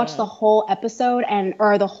 I watched the whole episode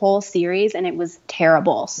or the whole series, and it was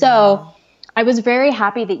terrible. So I was very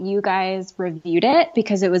happy that you guys reviewed it,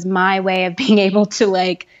 because it was my way of being able to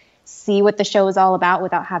like see what the show is all about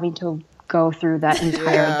without having to go through that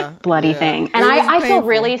entire bloody thing. And I feel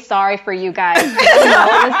really sorry for you guys. I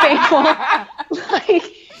know it was painful. Like,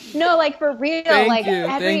 no, like for real. Thank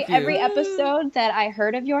you. Every episode that I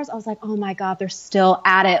heard of yours, I was like, oh my God, they're still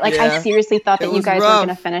at it. Like I seriously thought that you guys were going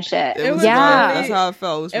to finish it. It was rough. That's how it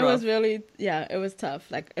felt. It was really, it was tough.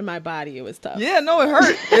 Like in my body, it was tough. Yeah, no, it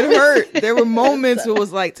hurt. It hurt. There were moments where it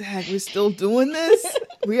was like, dang, we're still doing this?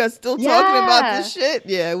 We are still talking about this shit?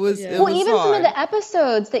 Yeah, it was it was even hard. some of the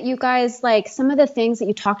episodes that you guys, like some of the things that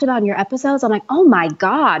you talked about in your episodes, I'm like, oh my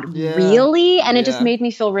God, really? And it just made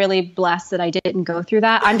me feel really blessed that I didn't go through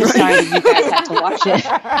that. I'm just sorry that you guys had to watch it.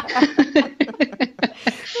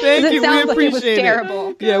 Thank you. We appreciate it. Was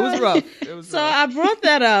terrible. Yeah, it was rough. So I brought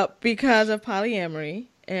that up because of polyamory.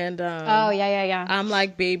 And I'm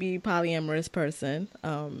like baby polyamorous person,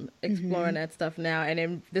 exploring that stuff now. And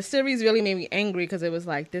then the series really made me angry because it was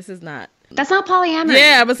like, that's not polyamory.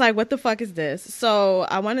 Yeah, I was like, what the fuck is this? So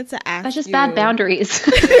I wanted to ask That's just bad boundaries.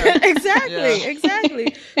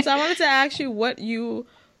 Exactly. So I wanted to ask you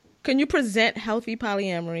can you present healthy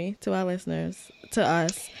polyamory to our listeners, to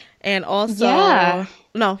us? And also,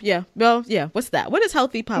 what's that? What is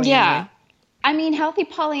healthy polyamory? Yeah. I mean, healthy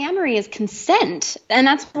polyamory is consent. And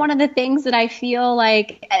that's one of the things that I feel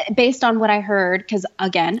like, based on what I heard, because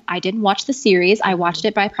again, I didn't watch the series. I watched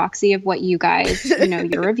it by proxy of what you guys,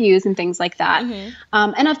 your reviews and things like that.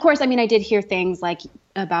 And of course, I mean, I did hear things like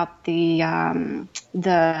about the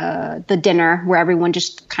dinner where everyone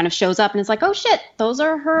just kind of shows up and is like, oh shit, those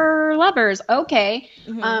are her lovers. Okay.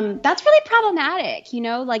 That's really problematic,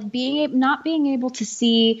 like not being able to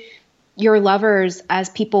see your lovers as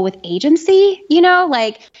people with agency,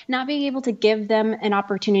 like not being able to give them an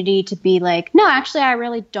opportunity to be like, no, actually, I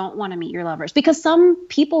really don't want to meet your lovers. Because some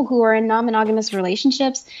people who are in non-monogamous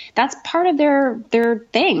relationships, that's part of their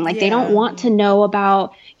thing. Like they don't want to know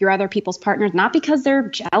about your other people's partners, not because they're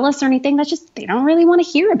jealous or anything. That's just, they don't really want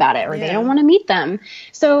to hear about it or they don't want to meet them.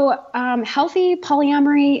 So healthy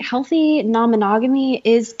polyamory, healthy non-monogamy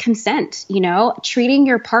is consent, treating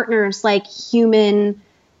your partners like human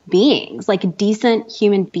beings, like decent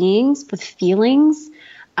human beings with feelings.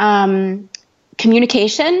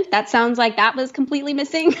 Communication, that sounds like that was completely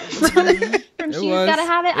missing from She's Gotta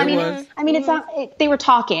Have It. I mean, it's not, they were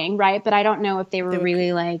talking, right? But I don't know if they were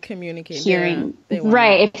really like communicating, hearing,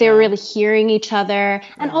 if they were really hearing each other,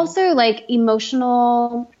 and also like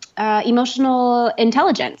emotional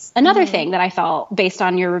intelligence. Another thing that I felt, based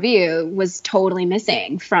on your review, was totally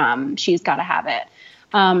missing from She's Gotta Have It.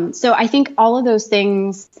 So I think all of those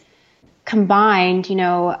things combined,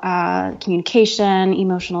 communication,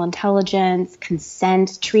 emotional intelligence,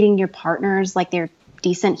 consent, treating your partners like they're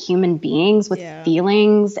decent human beings with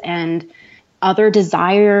feelings and other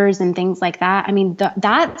desires and things like that. I mean,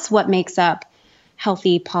 that's what makes up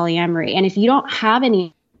healthy polyamory. And if you don't have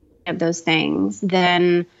any of those things,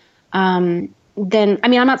 then I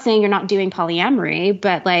mean, I'm not saying you're not doing polyamory,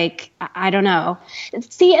 but like, I don't know.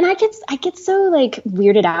 See, and I get so like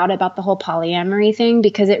weirded out about the whole polyamory thing,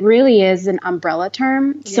 because it really is an umbrella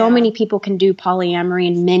term. So many people can do polyamory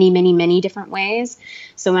in many, many, many different ways.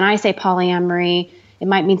 So when I say polyamory, it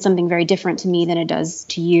might mean something very different to me than it does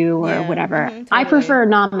to you or whatever. Totally. I prefer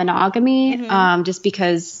non-monogamy, just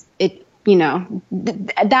because it,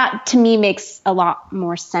 that to me makes a lot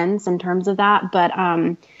more sense in terms of that. But,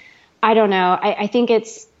 I don't know. I think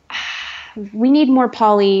we need more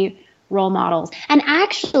poly role models. And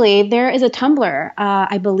actually, there is a Tumblr,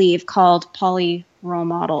 I believe, called Poly Role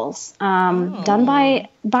Models, done by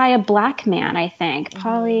a Black man, I think.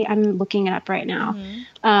 Poly, I'm looking it up right now.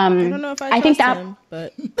 I don't know if I think that him,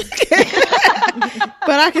 but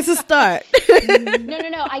but I can just start.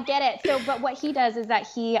 No, I get it. So, but what he does is that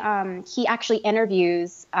he actually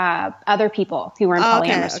interviews other people who are in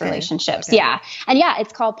polyamorous relationships. Okay. Yeah, and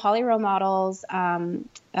it's called Poly Role Models.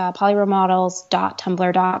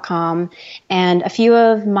 Polyrolemodels.tumblr.com, and a few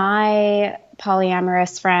of my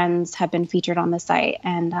polyamorous friends have been featured on the site,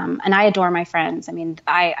 and I adore my friends. I mean,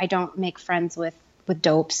 I don't make friends with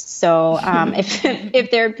dopes, so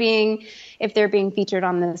if they're being featured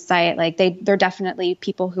on the site, like they're definitely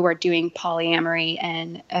people who are doing polyamory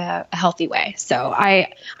in a healthy way. So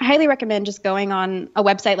I highly recommend just going on a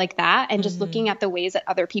website like that and just looking at the ways that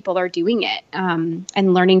other people are doing it,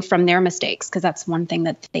 and learning from their mistakes, because that's one thing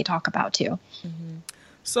that they talk about too.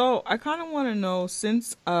 So I kind of want to know,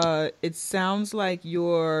 since it sounds like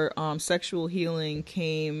your sexual healing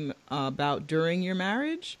came about during your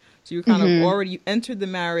marriage. So you kind of already, you entered the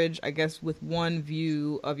marriage, I guess, with one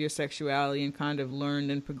view of your sexuality and kind of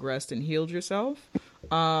learned and progressed and healed yourself.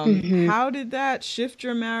 How did that shift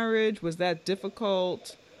your marriage? Was that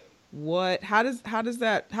difficult? How does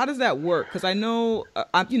that work? Because I know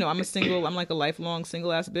I'm like a lifelong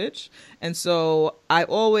single ass bitch, and so I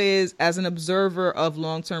always, as an observer of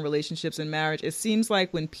long-term relationships and marriage, it seems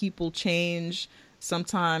like when people change,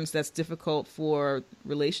 sometimes that's difficult for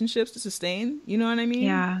relationships to sustain. You know what I mean?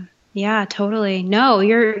 Yeah. Yeah, totally. No,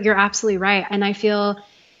 you're absolutely right. And I feel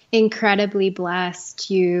incredibly blessed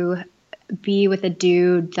to be with a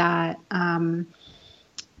dude that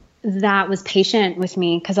was patient with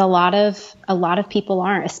me, because a lot of people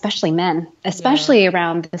aren't, especially men, especially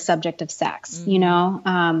around the subject of sex,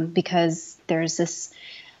 because there's this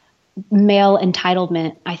male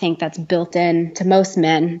entitlement, I think, that's built in to most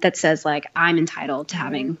men that says, like, I'm entitled to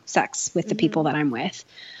having sex with the people that I'm with.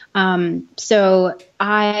 So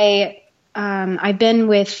I've been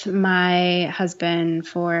with my husband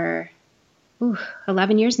for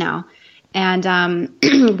 11 years now. And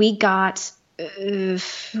we got into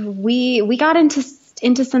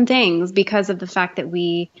some things because of the fact that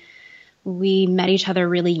we met each other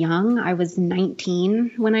really young. I was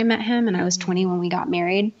 19 when I met him, and I was 20 when we got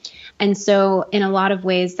married. And so in a lot of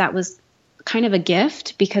ways that was kind of a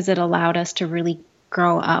gift, because it allowed us to really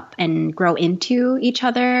grow up and grow into each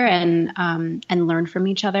other and learn from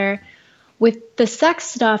each other. With the sex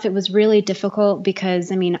stuff, it was really difficult because,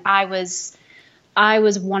 I mean, I was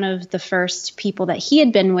one of the first people that he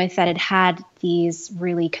had been with that had these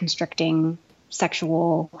really constricting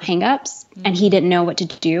sexual hangups, and he didn't know what to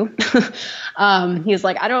do. He was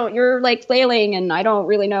like, you're like flailing and I don't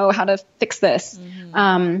really know how to fix this.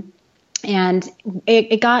 And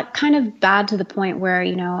it got kind of bad to the point where,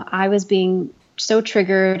 I was being so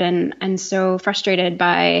triggered and so frustrated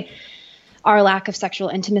by our lack of sexual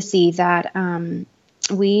intimacy that,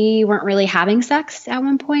 we weren't really having sex at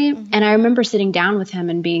one point. And I remember sitting down with him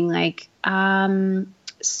and being like,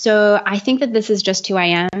 so I think that this is just who I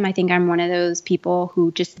am. I think I'm one of those people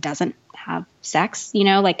who just doesn't have sex,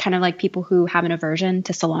 like kind of like people who have an aversion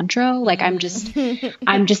to cilantro. Like I'm just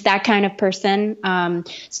that kind of person.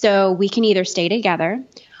 So we can either stay together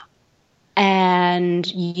and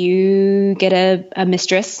you get a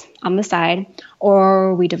mistress on the side,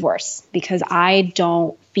 or we divorce, because I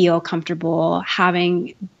don't feel comfortable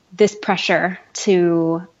having this pressure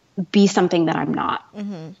to be something that I'm not.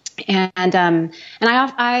 And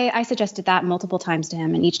I suggested that multiple times to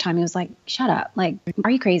him, and each time he was like, shut up. Like,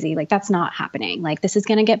 are you crazy? Like, that's not happening. Like, this is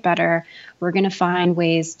going to get better. We're going to find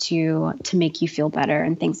ways to make you feel better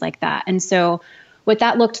and things like that. And so what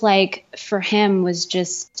that looked like for him was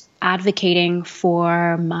just advocating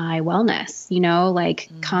for my wellness,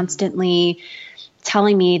 constantly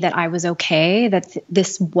telling me that I was okay, that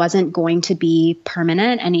this wasn't going to be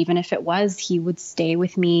permanent. And even if it was, he would stay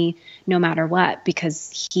with me no matter what,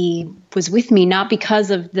 because he was with me, not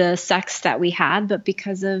because of the sex that we had, but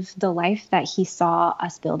because of the life that he saw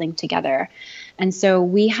us building together. And so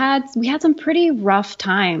we had some pretty rough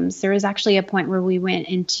times. There was actually a point where we went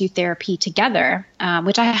into therapy together,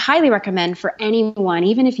 which I highly recommend for anyone,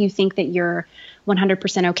 even if you think that you're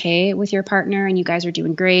 100% okay with your partner and you guys are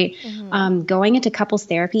doing great. Going into couples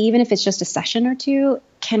therapy, even if it's just a session or two,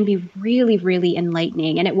 can be really, really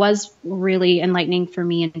enlightening. And it was really enlightening for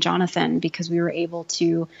me and Jonathan, because we were able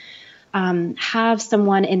to have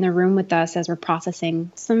someone in the room with us as we're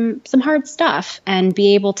processing some hard stuff, and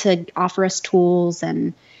be able to offer us tools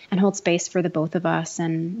and hold space for the both of us,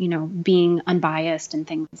 and, being unbiased and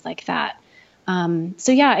things like that.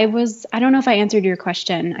 So yeah, it was, I don't know if I answered your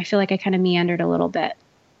question. I feel like I kind of meandered a little bit.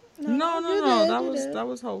 No. That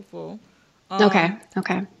was helpful. Okay.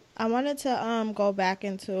 I wanted to go back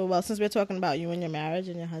into, well, since we're talking about you and your marriage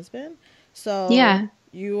and your husband. So yeah,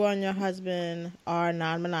 you and your husband are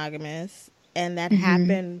non-monogamous, and that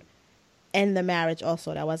happened in the marriage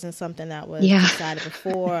also. That wasn't something that was decided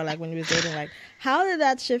before, like when you was dating. Like, how did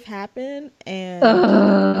that shift happen? And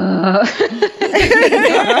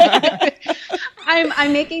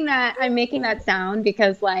I'm making that sound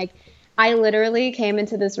because, like, I literally came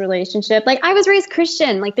into this relationship, like, I was raised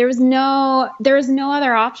Christian. Like, there was no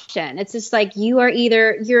other option. It's just like, you are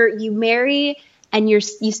either you marry and you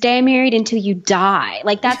stay married until you die.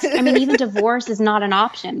 Like, that's, I mean, even divorce is not an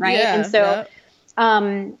option, right? Yeah, and so,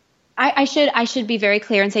 I should be very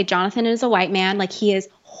clear and say Jonathan is a white man. Like, he is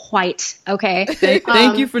white. Okay.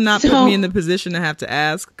 Thank you for not so- putting me in the position to have to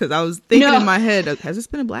ask, because I was thinking in my head, has this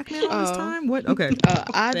been a black man all this time? What? Okay.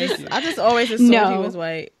 I just always assumed he was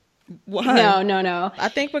white. Why? No. I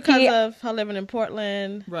think because of her living in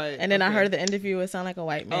Portland. Right. And then I heard the interview. It sounded like a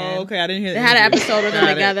white man. Oh, okay. I didn't hear They had an episode of them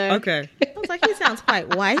Got it. together. Okay. I was like, he sounds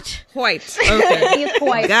quite white. White. Okay. He's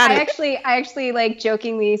white. Got it. I actually like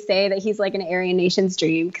jokingly say that he's like an Aryan Nation's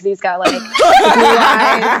dream because he's got like the blue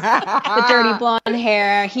eyes, the dirty blonde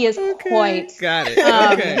hair. He is white. Got it.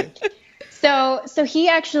 Okay. So he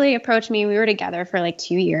actually approached me. We were together for like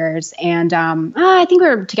 2 years, and I think we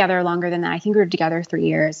were together longer than that. I think we were together 3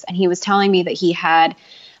 years, and he was telling me that he had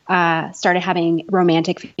started having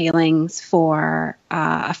romantic feelings for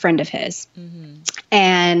a friend of his.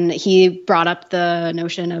 And he brought up the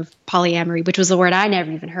notion of polyamory, which was a word I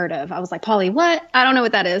never even heard of. I was like, poly, what? I don't know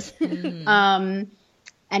what that is. And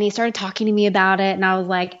he started talking to me about it, and I was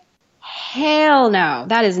like, hell no,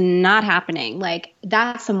 that is not happening. Like,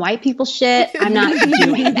 that's some white people shit. I'm not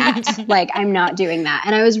doing that. Like, I'm not doing that.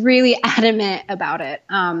 And I was really adamant about it.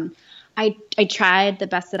 I tried the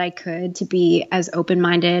best that I could to be as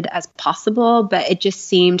open-minded as possible, but it just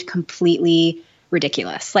seemed completely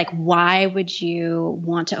ridiculous. Like, why would you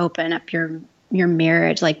want to open up your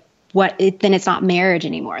marriage? Like, then it's not marriage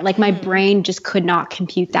anymore. Like, my brain just could not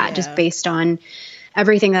compute that just based on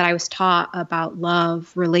everything that I was taught about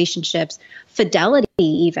love, relationships, fidelity,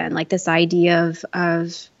 even like this idea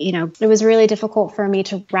of, it was really difficult for me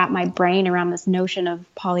to wrap my brain around this notion of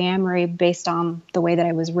polyamory based on the way that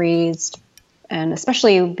I was raised. And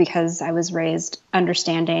especially because I was raised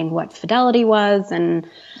understanding what fidelity was and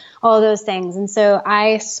all of those things. And so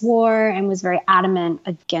I swore and was very adamant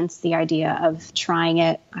against the idea of trying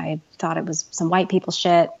it. I thought it was some white people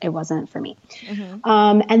shit. It wasn't for me.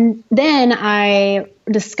 And then I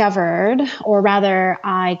discovered, or rather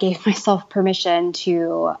I gave myself permission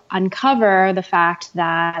to uncover the fact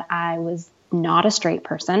that I was not a straight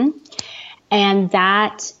person. And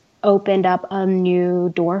that opened up a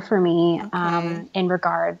new door for me in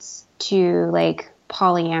regards to like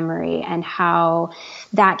polyamory and how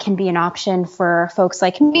that can be an option for folks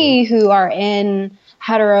like me who are in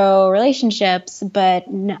hetero relationships but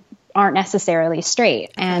aren't necessarily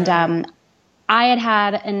straight. And I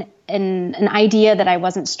had an idea that I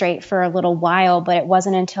wasn't straight for a little while, but it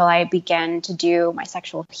wasn't until I began to do my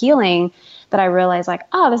sexual healing that I realized like,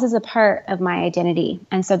 oh, this is a part of my identity.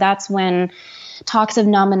 And so that's when talks of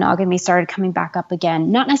non-monogamy started coming back up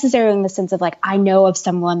again, not necessarily in the sense of like, I know of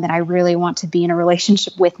someone that I really want to be in a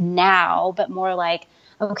relationship with now, but more like,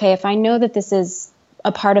 okay, if I know that this is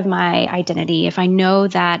a part of my identity, if I know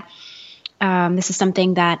that this is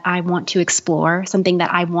something that I want to explore, something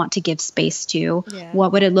that I want to give space to,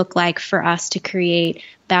 what would it look like for us to create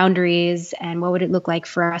boundaries, and what would it look like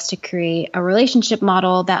for us to create a relationship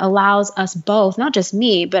model that allows us both, not just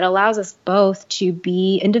me, but allows us both to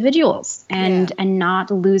be individuals and not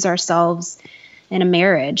lose ourselves in a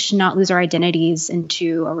marriage, not lose our identities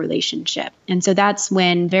into a relationship. And so that's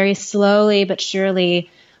when very slowly but surely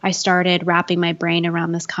I started wrapping my brain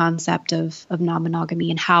around this concept of non-monogamy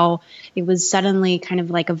and how it was suddenly kind of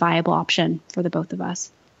like a viable option for the both of us.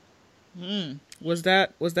 Was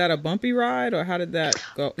that a bumpy ride, or how did that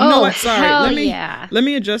go? You know what? Sorry. Let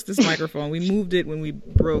me adjust this microphone. We moved it when we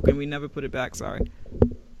broke and we never put it back. Sorry.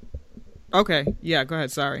 Okay. Yeah, go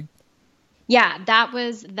ahead. Sorry. Yeah, that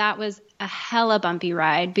was a hella bumpy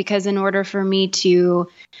ride, because in order for me to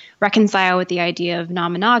reconcile with the idea of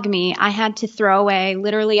non-monogamy, I had to throw away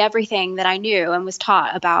literally everything that I knew and was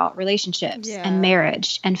taught about relationships and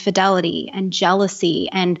marriage and fidelity and jealousy.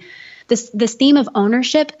 And this theme of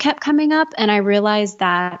ownership kept coming up. And I realized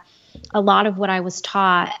that a lot of what I was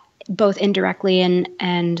taught, both indirectly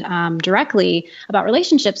and directly, about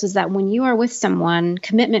relationships is that when you are with someone,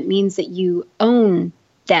 commitment means that you own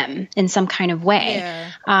them in some kind of way,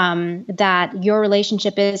 that your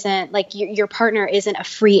relationship isn't like your partner isn't a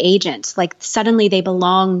free agent. Like suddenly they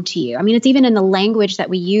belong to you. I mean, it's even in the language that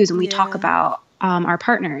we use when we talk about our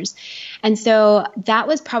partners. And so that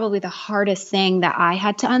was probably the hardest thing that I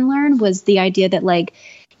had to unlearn, was the idea that like,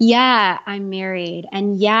 yeah, I'm married,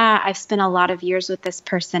 and yeah, I've spent a lot of years with this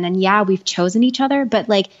person, and yeah, we've chosen each other, but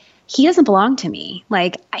like, he doesn't belong to me.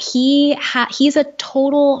 Like he's a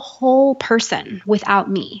total whole person without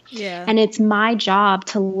me. Yeah. And it's my job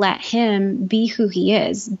to let him be who he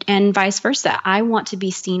is, and vice versa. I want to be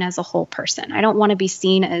seen as a whole person. I don't want to be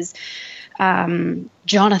seen as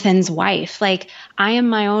Jonathan's wife. Like, I am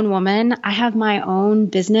my own woman. I have my own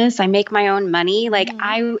business. I make my own money. Like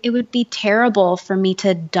it would be terrible for me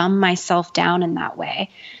to dumb myself down in that way.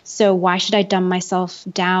 So why should I dumb myself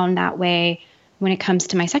down that way when it comes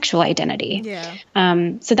to my sexual identity.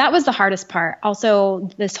 Yeah. So that was the hardest part. Also,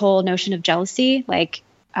 this whole notion of jealousy, like,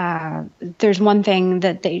 there's one thing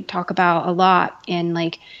that they talk about a lot in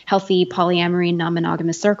like healthy polyamory,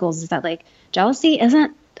 non-monogamous circles is that like jealousy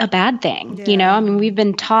isn't a bad thing. Yeah. You know, I mean, we've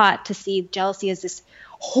been taught to see jealousy as this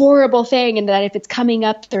horrible thing, and that if it's coming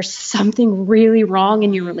up, there's something really wrong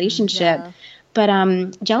in your relationship. Yeah.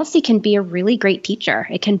 But jealousy can be a really great teacher.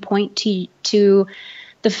 It can point to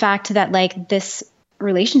the fact that like this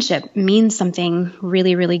relationship means something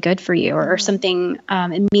really, really good for you, or something,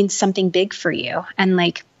 it means something big for you. And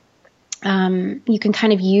like, you can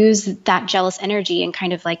kind of use that jealous energy and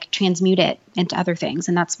kind of like transmute it into other things.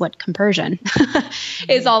 And that's what compersion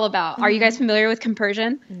is all about. Are you guys familiar with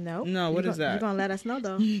compersion? Nope. No, what is that? You're going to let us know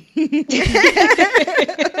though.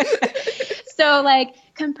 So like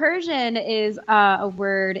compersion is a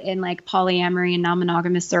word in like polyamory and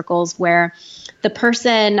non-monogamous circles where the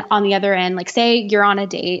person on the other end, like say you're on a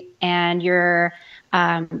date and you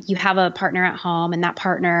have a partner at home, and that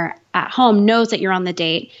partner at home knows that you're on the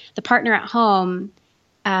date. The partner at home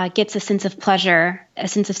gets a sense of pleasure, a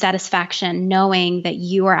sense of satisfaction, knowing that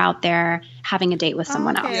you are out there having a date with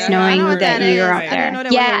someone else, Yeah. knowing I know what that is. you're out I there. didn't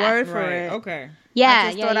know there was a word for Right. it. Okay. Yeah, I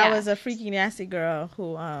just yeah, thought yeah. I was a freaky nasty girl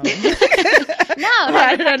who No, I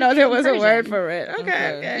didn't know there was a compersion. word for it. Okay.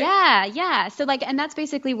 Okay. Okay. Yeah. So like, and that's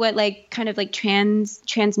basically what like kind of like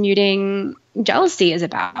transmuting jealousy is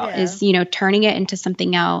about, Yeah. is, you know, turning it into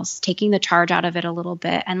something else, taking the charge out of it a little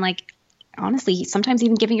bit. And like, honestly, sometimes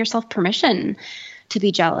even giving yourself permission to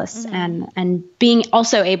be jealous and being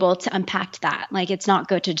also able to unpack that. Like, it's not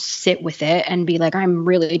good to just sit with it and be like, I'm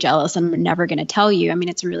really jealous, I'm never going to tell you. I mean,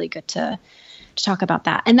 it's really good to talk about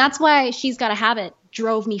that. And that's why She's Gotta Have It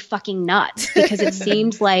drove me fucking nuts, because it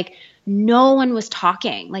seems like no one was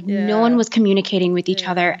talking, like no one was communicating with each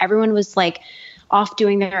other. Everyone was like off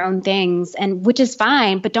doing their own things, and which is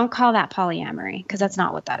fine, but don't call that polyamory, because that's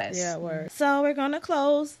not what that is. Yeah, word. So we're going to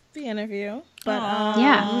close the interview. But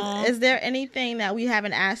Yeah. is there anything that we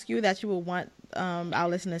haven't asked you that you would want our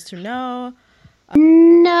listeners to know?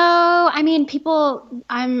 No, I mean, people,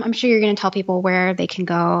 I'm sure you're going to tell people where they can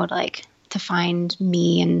go, like, to find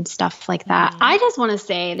me and stuff like that. I just want to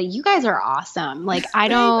say that you guys are awesome. Like, I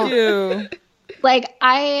don't, Thank you. like,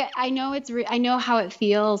 I know I know how it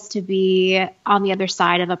feels to be on the other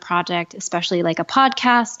side of a project, especially like a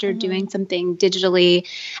podcast or doing something digitally,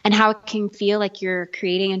 and how it can feel like you're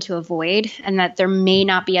creating into a void, and that there may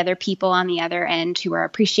not be other people on the other end who are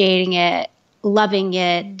appreciating it, loving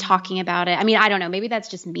it, talking about it. I mean, I don't know, maybe that's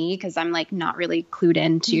just me, because I'm like not really clued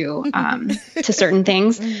into to certain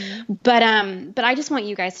things. But I just want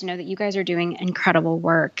you guys to know that you guys are doing incredible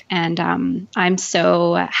work, and I'm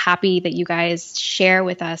so happy that you guys share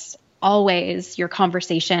with us always your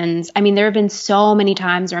conversations. I mean, there have been so many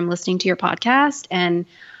times where I'm listening to your podcast and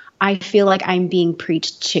I feel like I'm being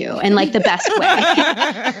preached to in like the best way.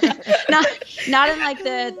 not in like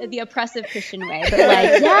the oppressive Christian way, but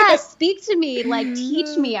like, yeah, speak to me, like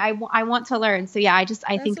teach me. I want to learn. So yeah, I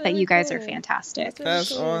think that really you guys cool. are fantastic.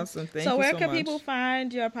 That's awesome. Thank you So where so can much. people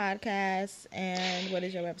find your podcast, and what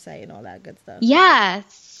is your website and all that good stuff? Yeah.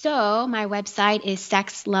 So my website is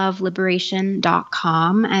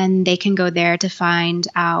sexloveliberation.com, and they can go there to find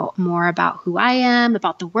out more about who I am,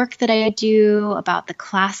 about the work that I do, about the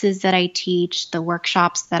classes that I teach, the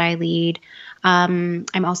workshops that I lead. I'm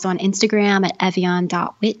also on Instagram at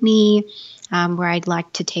evian.whitney, where I'd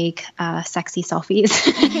like to take sexy selfies.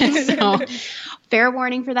 So fair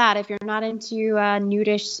warning for that. If you're not into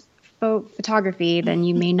nudish photography, then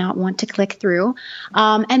you may not want to click through.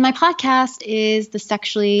 And my podcast is The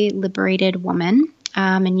Sexually Liberated Woman.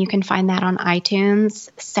 And you can find that on iTunes,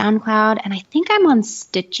 SoundCloud, and I think I'm on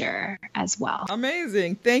Stitcher as well.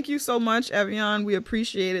 Amazing. Thank you so much, Evian. We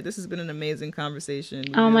appreciate it. This has been an amazing conversation.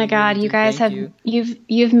 We Oh my really, God, really you do. guys Thank have you.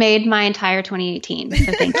 you've made my entire 2018. So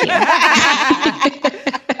thank you.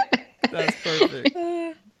 That's perfect.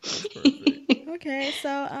 That's perfect. Okay,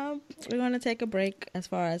 so we're going to take a break as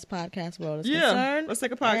far as podcast world is Yeah, concerned. let's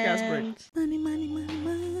take a podcast break. Money, money, money,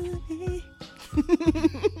 money.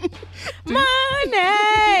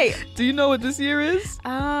 Money! Do you know what this year is?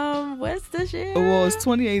 What's this year? Well, it's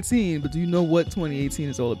 2018, but do you know what 2018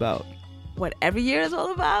 is all about? What every year is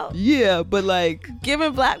all about? Yeah, but like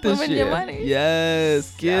Giving black this women year. your money.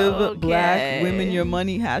 Yes, give Okay. black women your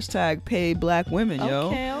money. Hashtag pay black women,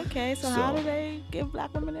 yo. Okay. So how do they give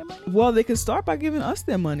black women their money? Well, they can start by giving us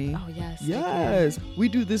their money. Oh, yes. they Yes, we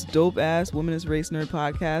do this dope ass Womanist Race Nerd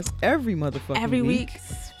podcast every motherfucking can. Every week.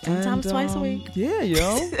 Sometimes twice a week. Yeah,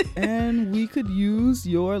 yo. And we could use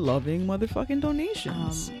your loving motherfucking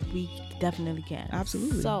donations. We definitely can.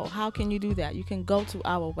 Absolutely. So how can you do that? You can go to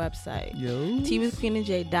our website,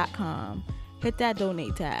 teawithqueenandj.com. Hit that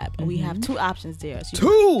donate tab. And we have 2 options there.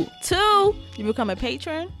 So two! You become a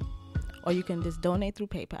patron, or you can just donate through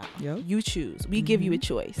PayPal. Yep. You choose. We give you a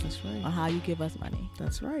choice. That's right. On how you give us money.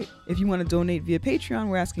 That's right. If you want to donate via Patreon,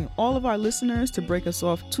 we're asking all of our listeners to break us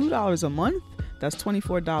off $2 a month. That's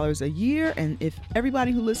 $24 a year. And if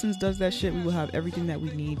everybody who listens does that shit, we will have everything that we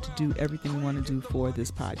need to do everything we want to do for this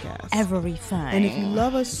podcast. Everything. And if you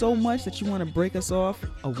love us so much that you want to break us off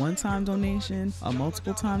a one-time donation, a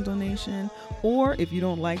multiple-time donation, or if you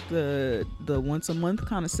don't like the once-a-month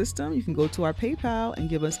kind of system, you can go to our PayPal and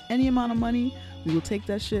give us any amount of money. We will take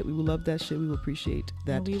that shit. We will love that shit. We will appreciate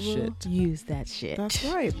that shit. We will use that shit. That's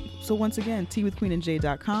right. So once again,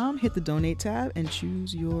 teawithqueenandj.com. Hit the donate tab and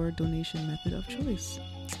choose your donation method of choice.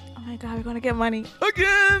 Oh my God, we're going to get money.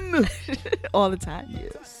 Again! All the time.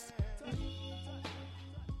 Yes.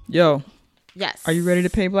 Yo. Yes. Are you ready to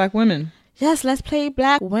pay black women? Yes, let's play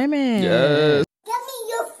black women. Yes. Give me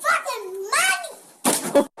your fucking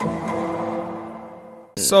money!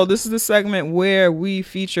 So this is the segment where we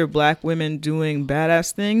feature black women doing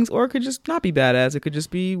badass things, or it could just not be badass. It could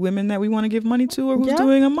just be women that we want to give money to, or who's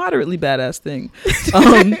doing a moderately badass thing.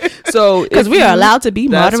 So because we are allowed to be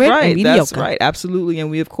moderate and mediocre. That's right, absolutely. And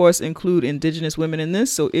we of course include indigenous women in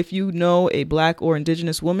this. So if you know a black or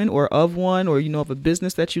indigenous woman, or of one, or you know of a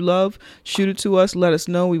business that you love, shoot it to us. Let us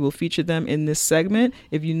know. We will feature them in this segment.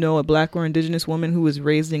 If you know a black or indigenous woman who is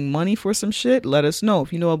raising money for some shit, let us know.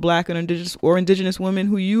 If you know a black and indigenous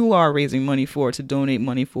woman who you are raising money for, to donate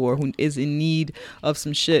money for, who is in need of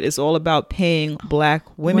some shit. It's all about paying black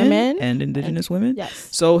women and indigenous women. Yes.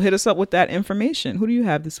 So hit us up with that information. Who do you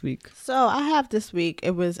have this week? So I have this week,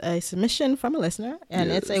 it was a submission from a listener,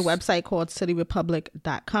 and it's a website called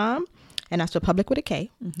cityrepublic.com. And that's Republic with a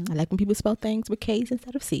K. I like when people spell things with K's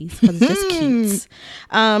instead of C's, because it's just cute.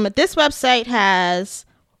 This website has,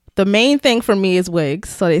 the main thing for me is wigs.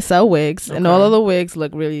 So they sell wigs, and all of the wigs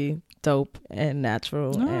look really dope and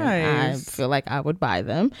natural. Nice. And I feel like I would buy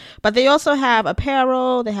them. But they also have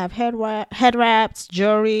apparel, they have head wraps,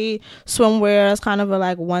 jewelry, swimwear. It's kind of a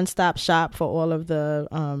like one-stop shop for all of the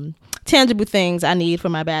tangible things I need for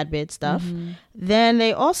my bad bitch stuff. Then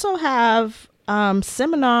they also have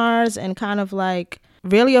seminars and kind of like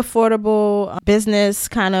really affordable business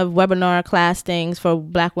kind of webinar class things for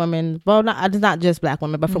black women. Well, not just black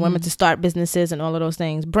women, but for women to start businesses and all of those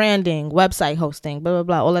things. Branding, website hosting, blah, blah,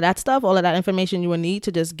 blah. All of that stuff, all of that information you will need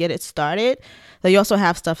to just get it started. They also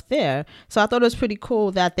have stuff there. So I thought it was pretty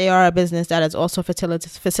cool that they are a business that is also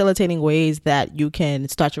facilitating ways that you can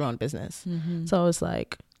start your own business. So it's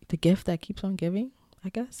like the gift that keeps on giving, I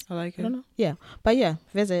guess. I like it. I don't know. Yeah. But yeah,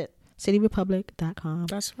 visit cityrepublic.com.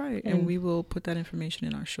 That's right. And we will put that information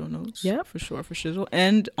in our show notes. Yep. For sure, for shizzle.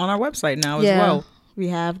 And on our website now as well. We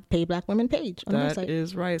have Pay Black Women page on the website. That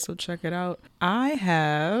is right. So check it out. I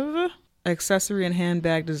have accessory and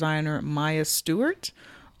handbag designer Maya Stewart.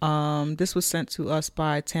 This was sent to us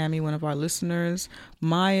by Tammy, one of our listeners.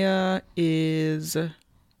 Maya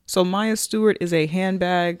Stewart is a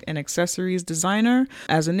handbag and accessories designer.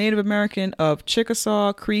 As a Native American of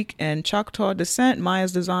Chickasaw, Creek, and Choctaw descent,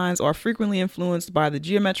 Maya's designs are frequently influenced by the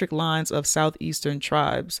geometric lines of southeastern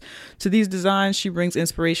tribes. To these designs, she brings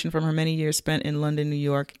inspiration from her many years spent in London, New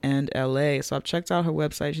York, and LA. So I've checked out her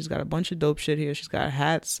website. She's got a bunch of dope shit here. She's got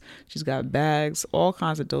hats, she's got bags, all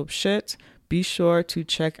kinds of dope shit. Be sure to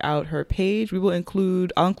check out her page. I'll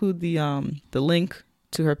include the link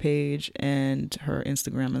to her page and her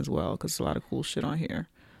Instagram as well, because there's a lot of cool shit on here.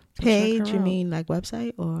 So page, you mean like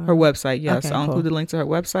website or her website? Yes, okay, I'll include the link to her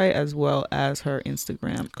website as well as her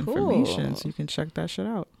Instagram information, so you can check that shit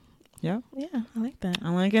out. Yeah, I like that.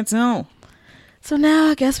 I like it too. So now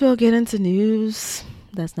I guess we'll get into news.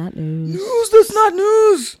 That's not news. News that's not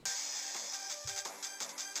news.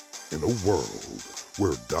 In a world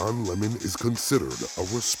where Don Lemon is considered a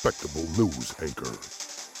respectable news anchor,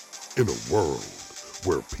 in a world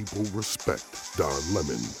where people respect Don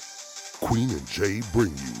Lemon, Queen and Jay bring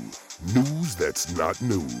you news that's not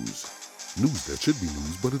news. News that should be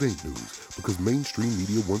news, but it ain't news, because mainstream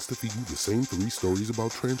media wants to feed you the same 3 stories about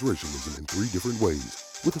transracialism in 3 different ways,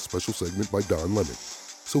 with a special segment by Don Lemon.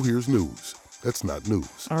 So here's news that's not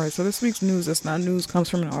news. All right, so this week's news that's not news comes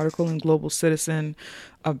from an article in Global Citizen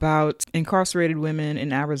about incarcerated women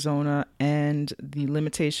in Arizona and the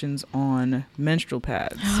limitations on menstrual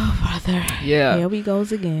pads. Oh, brother. Yeah. Here we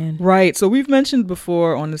goes again. Right. So we've mentioned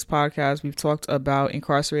before on this podcast, we've talked about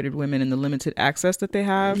incarcerated women and the limited access that they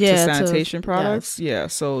have to sanitation products. Yes. Yeah.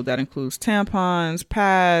 So that includes tampons,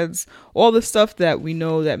 pads, all the stuff that we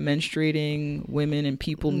know that menstruating women and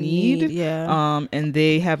people need. Yeah. And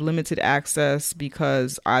they have limited access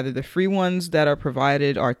because either the free ones that are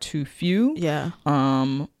provided are too few. Yeah.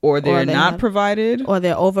 Or they're not provided. Or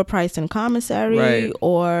they're overpriced in commissary. Right.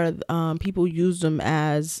 Or people use them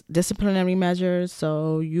as disciplinary measures.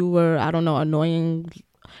 So you were, I don't know, annoying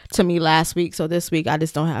to me last week, so this week I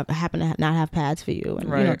just happen to not have pads for you, and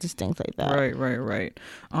right. you know, just things like that. Right.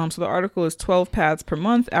 So the article is 12 pads per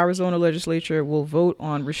month. Arizona legislature will vote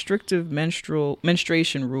on restrictive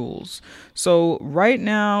menstruation rules. So right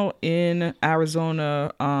now in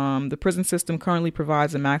Arizona, the prison system currently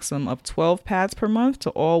provides a maximum of 12 pads per month to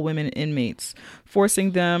all women inmates,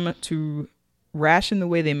 forcing them to ration the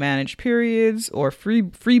way they manage periods or free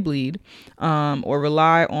bleed, or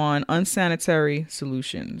rely on unsanitary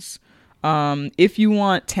solutions. If you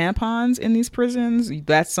want tampons in these prisons,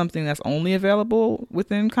 that's something that's only available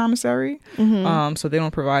within commissary. So they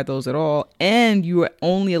don't provide those at all. And you are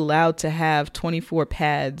only allowed to have 24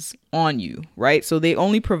 pads on you, right? So they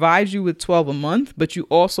only provide you with 12 a month, but you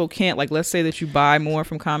also can't, like, let's say that you buy more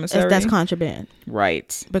from commissary. That's contraband.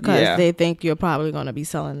 Right. Because they think you're probably going to be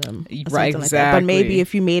selling them. Right, exactly. exactly. Like but maybe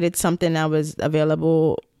if you made it something that was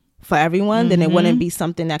available for everyone, then it wouldn't be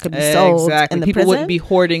something that could be sold in the people prison. wouldn't be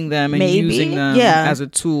hoarding them and using them as a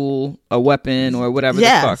tool, a weapon, or whatever the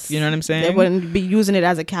fuck. You know what I'm saying? They wouldn't be using it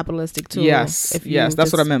as a capitalistic tool. Yes,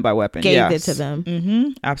 that's what I meant by weapon. Gave it to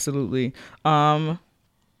them. Absolutely.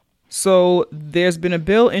 So there's been a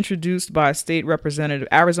bill introduced by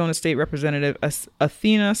Arizona State Representative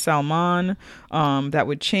Athena Salman, that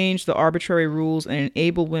would change the arbitrary rules and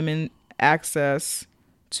enable women access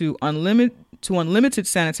to unlimited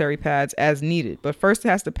sanitary pads as needed. But first it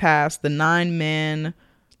has to pass the 9-man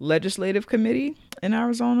legislative committee in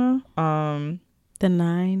Arizona. The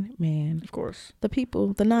 9-man. Of course. The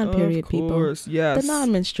people, the non-period people. Of course, yes. The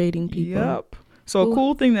non-menstruating people. Yep. So a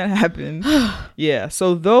cool thing that happened.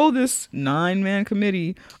 So though this 9-man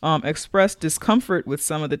committee expressed discomfort with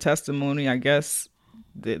some of the testimony, I guess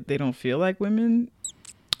they don't feel like women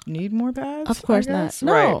need more pads. Of course not.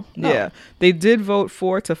 No, right. No. Yeah. They did vote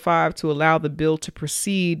 4-5 to allow the bill to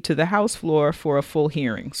proceed to the House floor for a full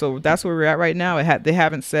hearing. So that's where we're at right now. They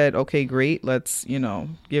haven't said, okay, great, let's,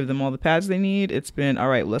 give them all the pads they need. It's been, all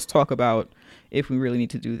right, let's talk about if we really need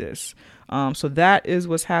to do this. So that is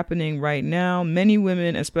what's happening right now. Many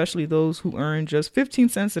women, especially those who earn just 15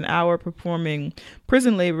 cents an hour performing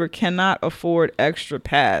prison labor, cannot afford extra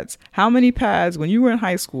pads. How many pads when you were in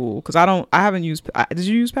high school? Because I haven't used. Did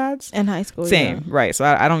you use pads? In high school, same, yeah. Right. So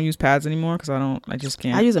I don't use pads anymore because I just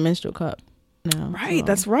can't. I use a menstrual cup now. Right. So.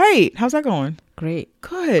 That's right. How's that going? Great.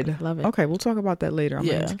 Good. Love it. Okay, we'll talk about that later. I'm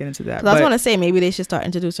going to get into that. I was going to say maybe they should start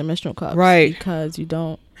introducing menstrual cups. Right. Because you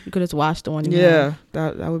could just wash the one you have.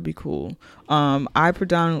 That would be cool. I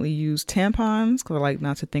predominantly use tampons because I like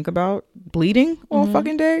not to think about bleeding all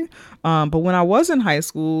fucking day. But when I was in high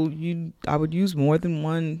school, I would use more than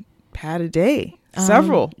one pad a day.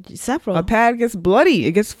 Several. A pad gets bloody.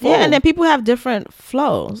 It gets full. Yeah, and then people have different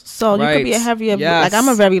flows. So you could be a heavier, like I'm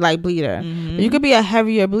a very light bleeder. But you could be a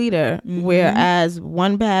heavier bleeder, whereas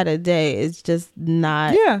one pad a day is just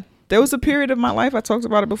not. Yeah. There was a period of my life, I talked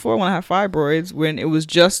about it before, when I had fibroids, when it was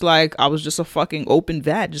just like I was just a fucking open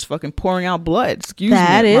vat, just fucking pouring out blood. Excuse me,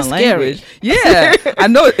 my language. Yeah, I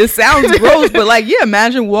know it sounds gross, but like,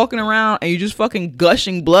 imagine walking around and you just fucking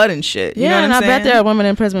gushing blood and shit. You know what I'm saying? I bet there are women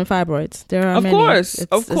in prison with fibroids. There are many. Of course.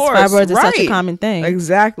 Fibroids is such a common thing.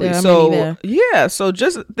 Exactly. So so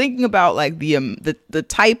just thinking about like the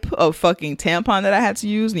type of fucking tampon that I had to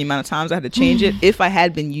use, and the amount of times I had to change it. If I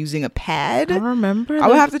had been using a pad, I remember I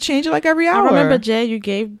would have to change it like every hour. I remember, Jay, you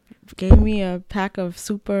gave me a pack of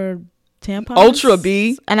super tampons. Ultra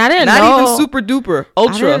B. And I didn't know. Not even super duper.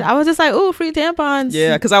 Ultra. I was just like, ooh, free tampons.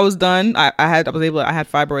 Yeah, because I was done. I had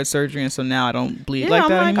fibroid surgery, and so now I don't bleed like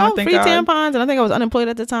that anymore. Free tampons. And I think I was unemployed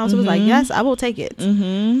at the time. So it was like, yes, I will take it.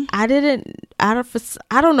 I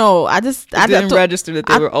don't know. I didn't register that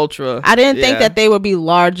they were ultra. I didn't think that they would be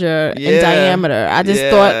larger in diameter. I just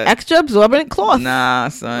thought extra absorbent cloth. Nah,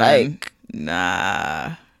 son. Like,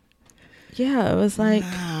 nah. Yeah, it was like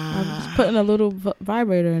I was putting a little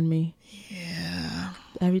vibrator in me. Yeah.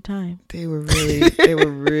 Every time. They were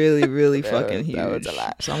really fucking huge. That was a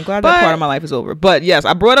lot. So I'm glad that part of my life is over. But yes,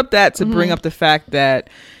 I brought up that to bring up the fact that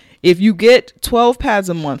If you get 12 pads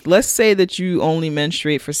a month, let's say that you only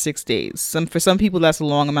menstruate for 6 days. For some people, that's a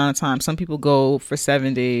long amount of time. Some people go for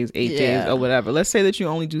 7 days, 8 days, or whatever. Let's say that you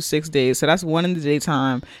only do 6 days. So that's 1 in the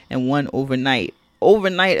daytime and 1 overnight.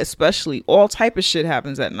 Overnight, especially, all type of shit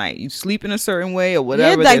happens at night. You sleep in a certain way or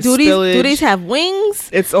whatever. Yeah, like do these have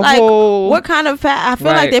wings? It's a whole. What kind of pad? I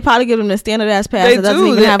feel like they probably give them the standard ass pads that doesn't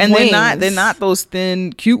even have wings. They're not those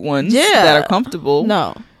thin, cute ones that are comfortable.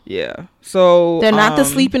 No. Yeah. So they're not the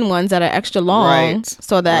sleeping ones that are extra long,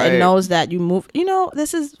 so that it knows that you move. You know,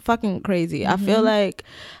 this is fucking crazy. I feel like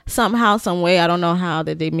somehow, some way, I don't know how,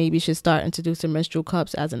 that they maybe should start introducing menstrual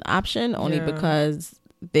cups as an option, only because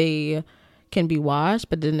they can be washed.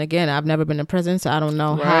 But then again, I've never been in prison, so I don't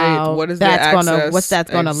know how what's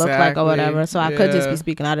that's gonna look like or whatever. So I could just be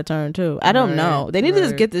speaking out of turn too. I don't know. They need to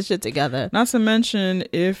just get this shit together. Not to mention,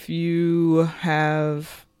 if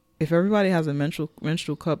everybody has a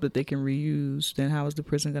menstrual cup that they can reuse, then how is the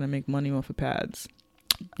prison going to make money off of pads?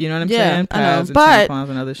 You know what I'm saying? Pads and tampons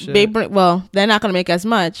and other shit. They're not going to make as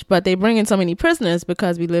much, but they bring in so many prisoners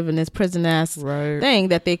because we live in this prison ass thing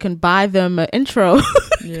that they can buy them an intro,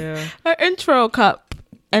 an intro cup,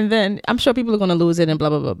 and then I'm sure people are going to lose it and blah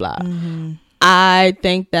blah blah blah. I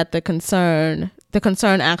think that the concern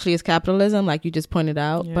actually is capitalism, like you just pointed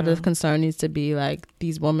out, but the concern needs to be like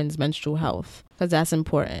these women's menstrual health, because that's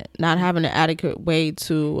important. Not having an adequate way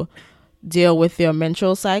to deal with your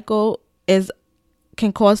menstrual cycle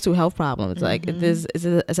can cause health problems. Like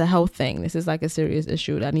it's a health thing. This is like a serious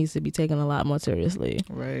issue that needs to be taken a lot more seriously.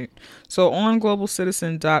 Right. So on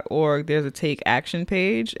globalcitizen.org, there's a take action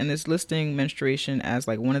page, and it's listing menstruation as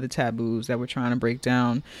like one of the taboos that we're trying to break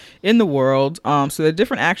down in the world. So there are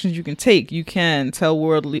different actions you can take. You can tell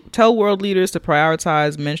world leaders to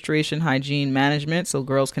prioritize menstruation hygiene management so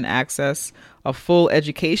girls can access a full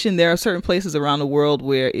education. There are certain places around the world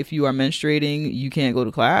where if you are menstruating, you can't go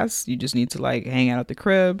to class. You just need to like hang out at the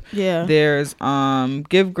crib. Yeah. There's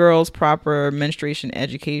give girls proper menstruation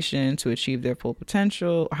education to achieve their full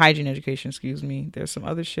potential. Hygiene education, excuse me. There's some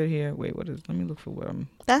other shit here. Wait, let me look for what I'm.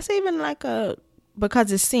 That's even like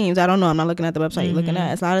because it seems, I don't know, I'm not looking at the website you're looking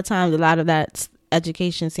at. It's a lot of times, a lot of that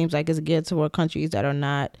education seems like it's geared toward countries that are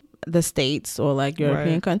not the States or like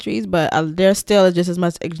European countries, but there's still just as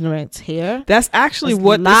much ignorance here. That's actually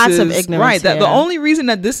lots of ignorance, right? That the only reason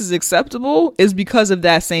that this is acceptable is because of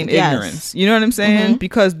that same ignorance. You know what I'm saying?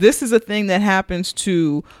 Because this is a thing that happens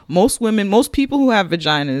to most women. Most people who have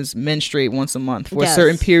vaginas menstruate once a month for a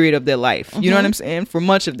certain period of their life. You know what I'm saying? For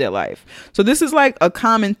much of their life. So this is like a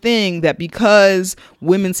common thing that because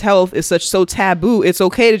women's health is so taboo, it's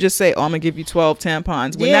okay to just say, "Oh, I'm gonna give you 12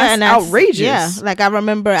 tampons." When that's outrageous. Yeah, like I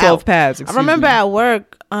remember. 12 pads. I remember at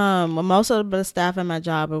work, most of the staff at my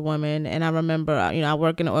job are women, and I remember, I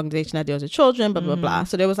work in an organization that deals with children, blah blah blah.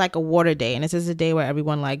 So there was like a water day, and this is a day where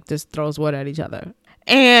everyone like just throws water at each other.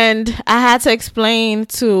 And I had to explain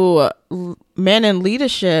to men in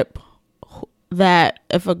leadership that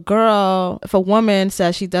if a woman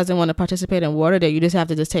says she doesn't want to participate in water day, you just have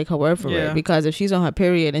to just take her word for it, because if she's on her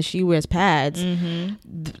period and she wears pads,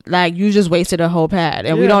 like you just wasted a whole pad,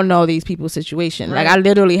 and we don't know these people's situation. Like I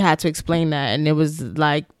literally had to explain that, and it was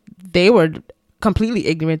like they were completely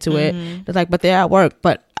ignorant to it. It's like, but they're at work,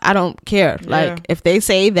 but I don't care. Like if they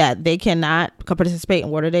say that they cannot participate in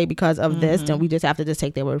water day because of this, then we just have to just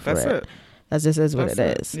take their word for it. That just is what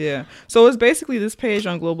it is. Yeah. So it's basically this page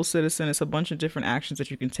on Global Citizen. It's a bunch of different actions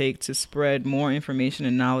that you can take to spread more information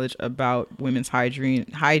and knowledge about women's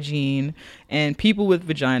hygiene and people with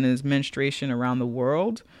vaginas, menstruation around the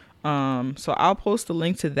world. So I'll post the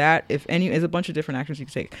link to that. There's a bunch of different actions you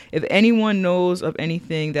can take. If anyone knows of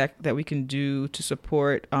anything that we can do to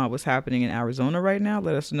support what's happening in Arizona right now,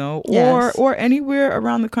 let us know. Or anywhere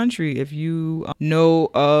around the country, if you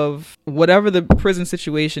know of whatever the prison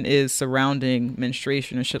situation is surrounding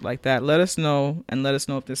menstruation and shit like that, let us know, and let us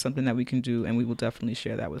know if there's something that we can do, and we will definitely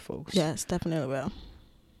share that with folks. Yes, definitely will.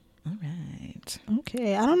 All right.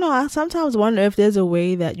 Okay. I don't know. I sometimes wonder if there's a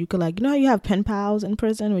way that you could, like, you have pen pals in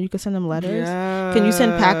prison where you could send them letters. Yes. Can you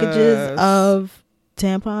send packages of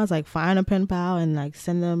tampons? Like find a pen pal and like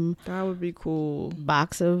send them. That would be cool.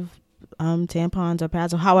 Box of tampons or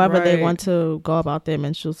pads or however they want to go about their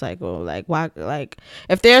menstrual cycle. Like why? Like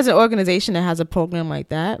if there's an organization that has a program like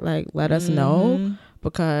that, like let us know,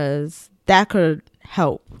 because that could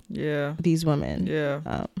help. These women.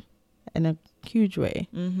 In a huge way.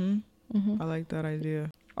 I like that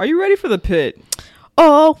idea. Are you ready for the pit?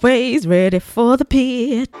 Always ready for the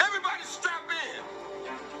pit. Everybody strap in.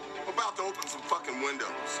 We're about to open some fucking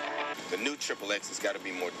windows. The new XXX has got to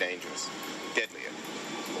be more dangerous, deadlier,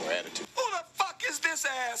 more attitude. Who the fuck is this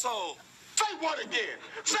asshole? Say what again?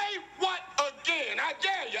 Say what again. I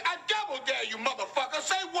dare you. I double dare you, motherfucker.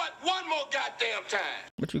 Say what one more goddamn time.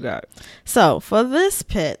 What you got? So for this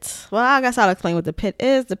pit, well, I guess I'll explain what the pit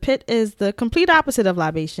is. The pit is the complete opposite of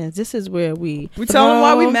libations. This is where we tell them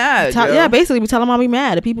why we mad. Yeah, basically we tell them why we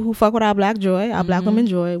mad. The people who fuck with our black joy, our black women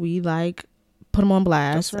joy, we like put them on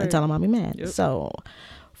blast and tell them why we mad. Yep. So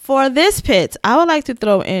for this pit, I would like to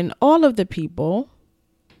throw in all of the people,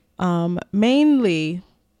 mainly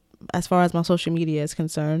as far as my social media is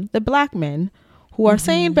concerned, the black men who are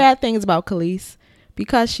saying bad things about Khalees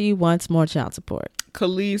because she wants more child support.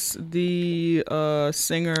 Khalees, the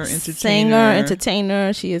singer,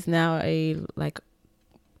 entertainer. She is now a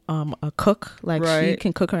cook. Like she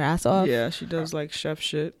can cook her ass off. Yeah, she does like chef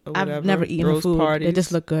shit or whatever. I've never eaten her food. Parties. They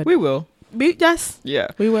just look good. We will. Yes. Yeah.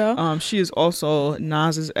 We will. She is also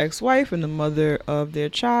Nas's ex-wife and the mother of their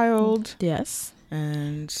child. Yes.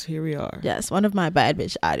 And here we are. Yes, one of my bad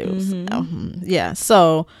bitch idols. Yeah,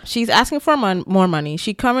 so she's asking for more money.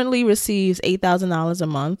 She currently receives $8,000 a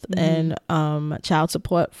month in child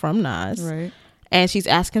support from Nas. Right. And she's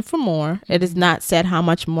asking for more. It is not said how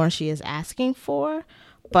much more she is asking for,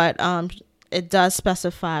 but it does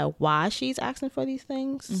specify why she's asking for these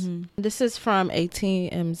things. This is from a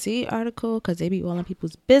TMZ article because they be all in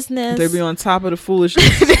people's business. They be on top of the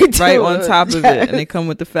foolishness, right on top of it, and they come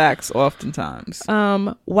with the facts oftentimes.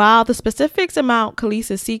 While the specifics amount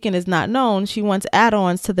Khalees is seeking is not known, she wants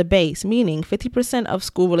add-ons to the base, meaning 50% of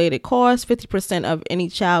school-related costs, 50% of any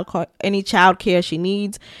child care she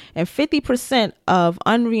needs, and 50% of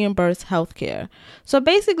unreimbursed health care. So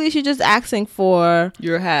basically, she's just asking for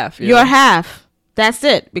your half. Your half. That's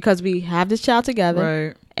it, because we have this child together,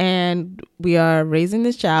 right? And we are raising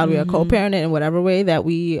this child. We are co-parenting in whatever way that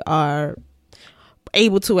we are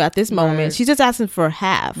able to at this moment. Right. She's just asking for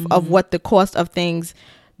half of what the cost of things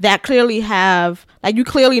that clearly have, like, you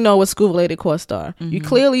clearly know what school-related costs are. You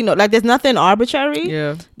clearly know, like, there's nothing arbitrary.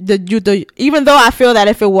 Yeah. Even though I feel that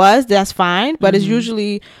if it was, that's fine, but it's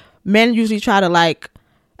usually, men usually try to, like,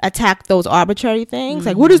 attack those arbitrary things.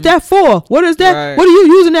 Like, what is that for? What is that? Right. What are you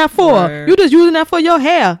using that for? Right. You just using that for your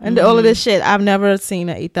hair and all of this shit. I've never seen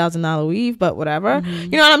an $8,000 weave, but whatever. You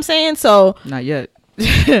know what I'm saying? So not yet.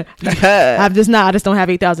 I just don't have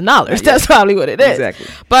 $8,000. That's probably what it is. Exactly.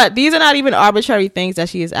 But these are not even arbitrary things that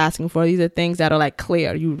she is asking for. These are things that are like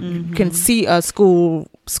clear. You can see a school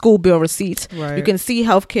bill receipts. Right. You can see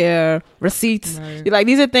healthcare receipts. Right. Like,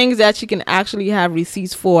 these are things that she can actually have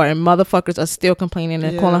receipts for, and motherfuckers are still complaining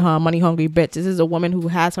and calling her a money hungry bitch. This is a woman who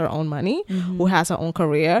has her own money, who has her own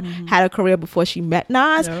career, had a career before she met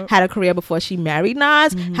Nas, had a career before she married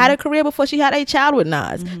Nas, had a career before she had a child with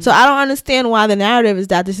Nas. So I don't understand why the narrative is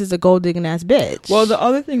that this is a gold digging ass bitch. Well, the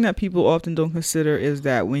other thing that people often don't consider is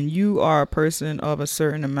that when you are a person of a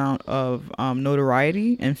certain amount of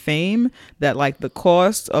notoriety and fame, that like the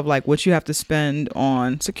cost of like what you have to spend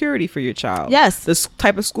on security for your child, the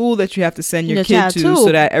type of school that you have to send your kid to,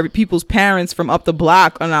 so that people's parents from up the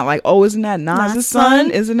block are not like, oh, isn't that Nas's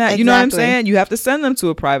son? Isn't that, you know what I'm saying? You have to send them to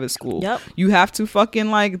a private school. You have to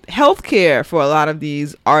fucking like healthcare for a lot of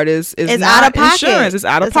these artists is not out of pocket. Insurance. It's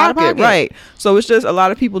out of pocket, right? So it's just a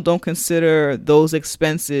lot of people don't consider those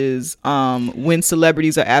expenses when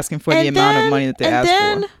celebrities are asking for the amount of money that they ask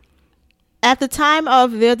for. At the time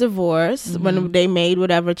of their divorce, when they made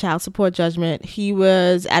whatever child support judgment, he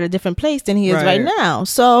was at a different place than he is right now.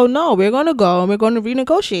 So no, we're going to go and we're going to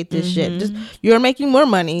renegotiate this shit. You're making more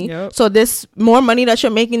money. So this more money that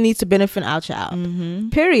you're making needs to benefit our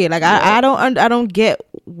child. Period. Like, I don't get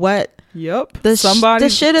what the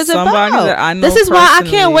shit is about. That I know this is why I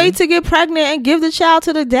can't wait to get pregnant and give the child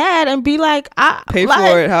to the dad and be like, pay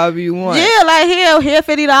for it however you want. Yeah, like here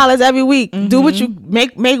 $50 every week. Do what you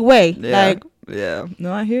make way. Like, yeah,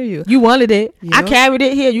 no, I hear you. You wanted it. I carried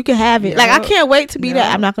it. Here, you can have it. Like, I can't wait to be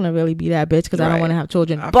that. I'm not gonna really be that bitch because I don't want to have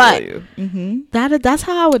children. But that's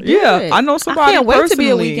how I would do it. Yeah, I know somebody can't wait to be a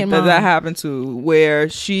personally weekend mom. that happened to, where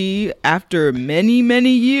she, after many,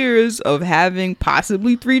 many years of having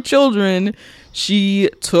possibly 3 children, she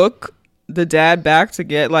took the dad back to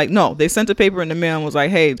get, like, no, they sent a paper in the mail and was like,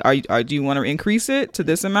 hey, do you want to increase it to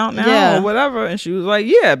this amount now or whatever? And she was like,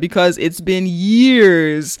 yeah, because it's been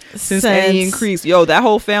years since any increase. Yo, that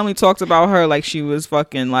whole family talked about her like she was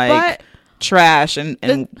fucking like trash and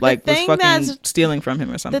like was fucking stealing from him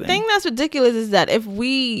or something. The thing that's ridiculous is that if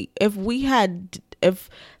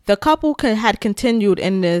the couple had continued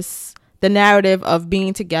in the narrative of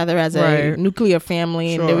being together as a nuclear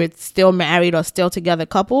family and they were still married or still together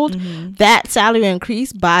coupled, that salary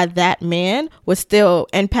increase by that man would still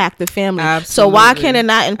impact the family. So why can it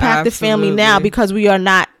not impact the family now, because we are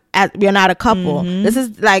not a couple? This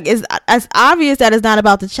is like, it's as obvious that it's not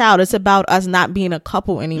about the child. It's about us not being a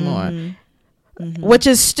couple anymore. which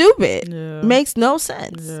is stupid. Yeah. Makes no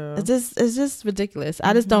sense. Yeah. It's just ridiculous.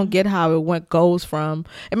 I just don't get how it goes from.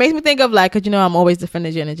 It makes me think of like, cause I'm always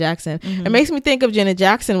defending Janet Jackson. It makes me think of Janet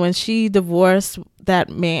Jackson when she divorced that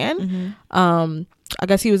man. I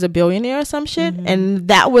guess he was a billionaire or some shit, and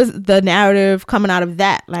that was the narrative coming out of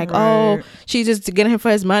that. Like, oh, she's just getting him for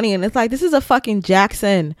his money, and it's like, this is a fucking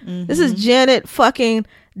Jackson. This is Janet fucking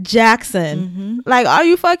Jackson. Like, are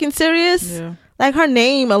you fucking serious? Yeah. Like, her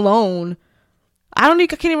name alone, I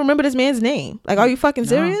can't even remember this man's name. Like, are you fucking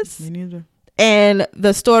serious? Me neither. And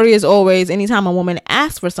the story is always, anytime a woman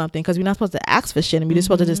asks for something, because we're not supposed to ask for shit, and we're just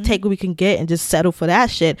supposed to just take what we can get and just settle for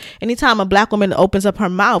that shit. Anytime a black woman opens up her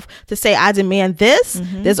mouth to say, I demand this,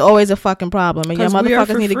 there's always a fucking problem. And your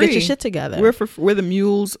motherfuckers need to get your shit together. We're the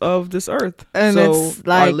mules of this earth. And so it's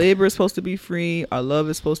like, our labor is supposed to be free. Our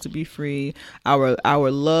love is supposed to be free. Our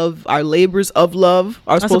labors of love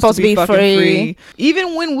are supposed to be fucking free.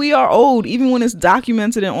 Even when we are old, even when it's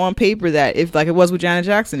documented and on paper that if, like it was with Janet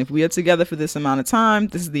Jackson, if we are together for this amount of time,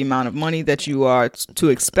 this is the amount of money that you are to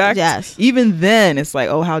expect. Yes. Even then, it's like,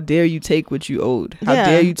 oh, how dare you take what you owed? How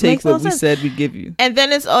dare you take what we said we'd give you? And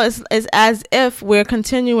then it's as if we're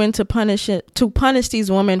continuing to punish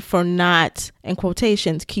these women for not, in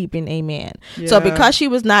quotations, keeping a man. Yeah. So because she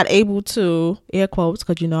was not able to, air quotes,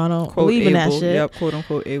 because I don't Quote believe in able, that shit. Yep, quote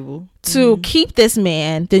unquote able. To keep this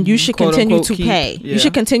man, then you should Quote, continue unquote, to keep. pay. Yeah. You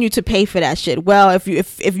should continue to pay for that shit. Well, if you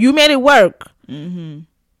made it work,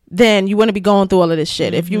 then you wouldn't be going through all of this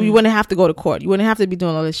shit. If you wouldn't have to go to court, you wouldn't have to be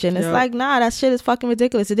doing all this shit. And it's like, nah, that shit is fucking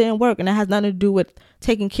ridiculous. It didn't work, and it has nothing to do with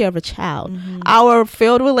taking care of a child. Our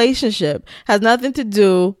failed relationship has nothing to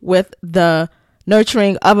do with the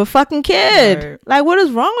nurturing of a fucking kid. Right. Like, what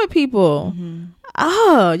is wrong with people?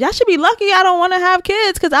 Oh, y'all should be lucky I don't want to have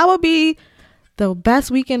kids, because I would be the best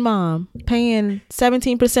weekend mom, paying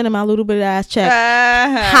 17% of my little bit of ass check,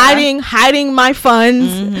 hiding my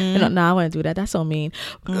funds. No, I wouldn't do that. That's so mean.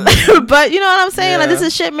 But you know what I'm saying? Like, this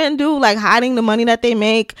is shit men do, like hiding the money that they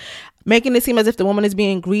make, making it seem as if the woman is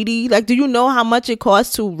being greedy. Like, do you know how much it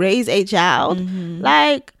costs to raise a child?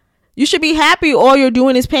 Like, you should be happy all you're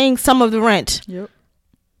doing is paying some of the rent. Yep.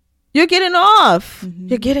 You're getting off.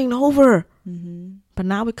 You're getting over. But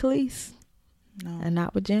not with Khalees. No. And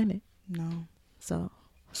not with Janet. No. So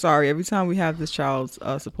sorry, every time we have this child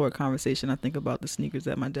support conversation, I think about the sneakers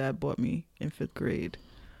that my dad bought me in 5th grade.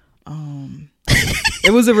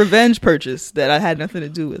 It was a revenge purchase that I had nothing to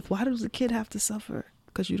do with. Why does the kid have to suffer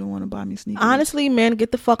because you don't want to buy me sneakers? Honestly, man,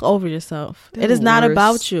 get the fuck over yourself. It is not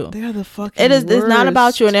about you. They're the fucking It's not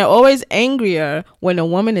about you. And they're always angrier when a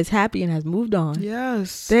woman is happy and has moved on.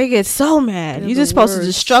 Yes. They get so mad. You're just supposed to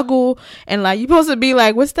just struggle, and like, you're supposed to be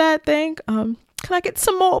like, what's that thing? Can I get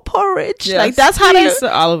some more porridge? Yes. Like, that's how please,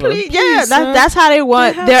 Oliver. That's how they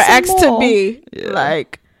want their ex more. to be. Yeah.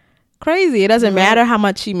 Like, crazy. It doesn't matter how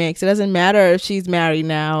much she makes. It doesn't matter if she's married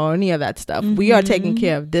now or any of that stuff. We are taking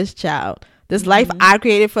care of this child. This life I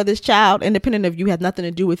created for this child, independent of you, has nothing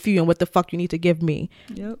to do with you and what the fuck you need to give me.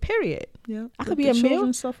 Period. I could be a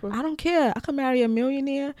millionaire. I don't care. I could marry a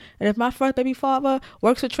millionaire, and if my first baby father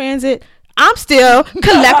works for transit, I'm still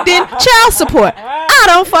collecting child support. I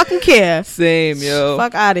don't fucking care. Same, yo.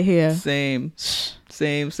 Fuck out of here. Same.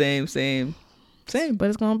 But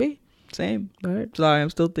it's gonna be same. Right. Sorry, I'm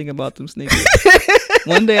still thinking about them sneakers.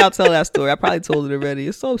 One day I'll tell that story. I probably told it already.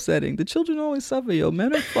 It's so upsetting. The children always suffer, yo.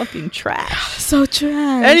 Men are fucking trash. So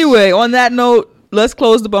trash. Anyway, on that note, let's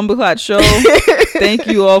close the Bumbleclot show. Thank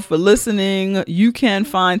you all for listening. You can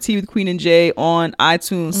find Tea with Queen and Jay on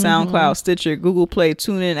iTunes, SoundCloud, Stitcher, Google Play,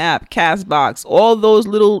 TuneIn app, Castbox, all those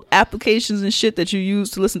little applications and shit that you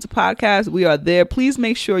use to listen to podcasts. We are there. Please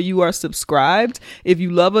make sure you are subscribed. If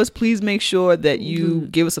you love us, please make sure that you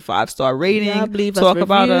give us a 5-star rating. Talk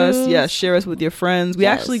about us. Yeah, share us with your friends. We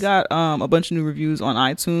actually got a bunch of new reviews on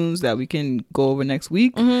iTunes that we can go over next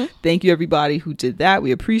week. Thank you, everybody who did that.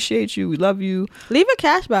 We appreciate you. We love you. Leave a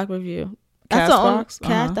Cashback review. Castbox.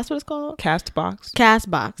 That's what it's called.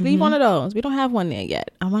 Castbox. Leave one of those. We don't have one there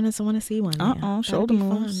yet. I want to see one. Shoulder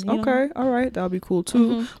moves. Okay, all right, that'll be cool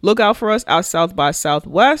too. Look out for us out South by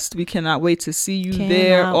Southwest. We cannot wait to see you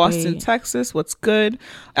there. Austin, Texas. What's good?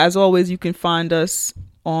 As always, you can find us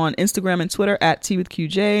on Instagram and Twitter at Tea with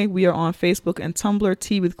QJ. We are on Facebook and Tumblr,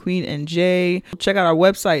 Tea with Queen and Jay. Check out our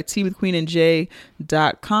website,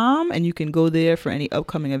 teawithqueenandjay.com, and you can go there for any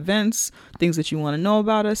upcoming events, things that you want to know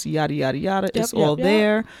about us, yada, yada, yada. It's all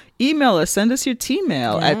there. Email us. Send us your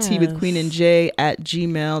T-mail at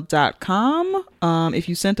teawithqueenandjay@gmail.com. If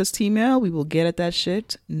you sent us T-mail, we will get at that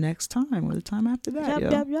shit next time or the time after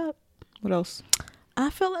that. Yep. What else? I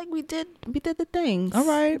feel like we did the things. All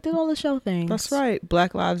right. We did all the show things. That's right.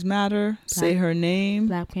 Black Lives Matter. Say her name.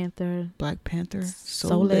 Black Panther.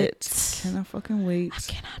 So lit. Cannot fucking wait. I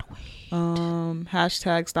cannot wait.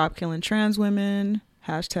 Hashtag stop killing trans women.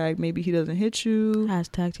 Hashtag maybe he doesn't hit you.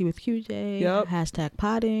 Hashtag tea with QJ. Yep. Hashtag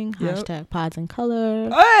podding. Yep. Hashtag pods in color.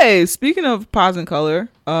 Hey, speaking of pods in color,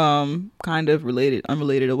 kind of related,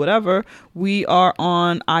 unrelated, or whatever, we are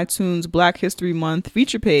on iTunes Black History Month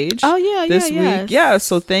feature page. Oh yeah, this week. Yeah,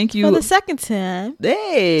 so thank you for the second time.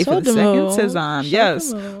 Hey, for the second time.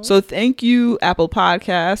 Yes. So thank you, Apple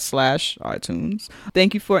Podcasts / iTunes.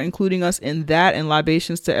 Thank you for including us in that, and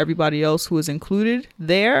libations to everybody else who is included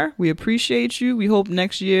there. We appreciate you. We hope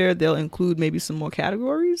next year they'll include maybe some more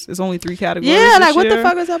categories. It's only 3 categories. Yeah, like this what year. the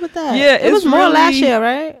fuck is up with that? Yeah, it was more last year,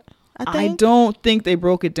 right? I don't think they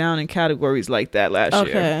broke it down in categories like that last year.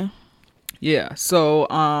 Okay. Yeah. So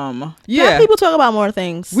Black yeah. people talk about more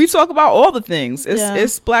things. We talk about all the things. Yeah.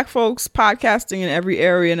 It's Black folks podcasting in every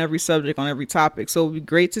area and every subject on every topic. So it'd be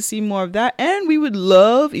great to see more of that. And we would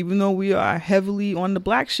love, even though we are heavily on the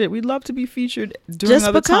Black shit, we'd love to be featured during Just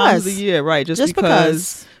other times of the year. Right. Just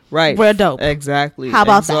because. Right. We're dope. Exactly. How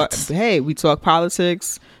about that? Hey, we talk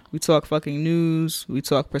politics. We talk fucking news. We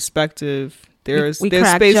talk perspective. There's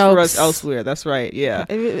space jokes for us elsewhere. That's right. Yeah.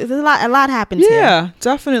 It's a lot happens here. Yeah,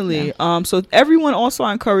 definitely. Yeah. So everyone, also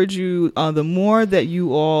I encourage you, the more that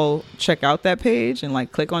you all check out that page and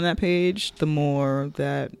like click on that page, the more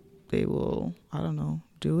that they will, I don't know,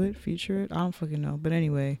 do it, feature it. I don't fucking know. But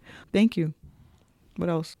anyway, thank you. What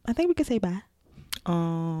else? I think we could say bye.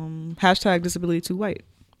 Hashtag disability too white.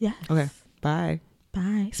 Yeah. Okay. Bye.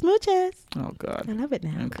 Bye. Smooches. Oh God. I love it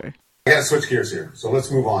now. Okay. I gotta switch gears here, so let's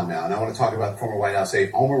move on now. And I want to talk about former White House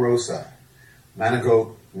aide Omarosa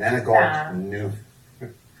Manigault New.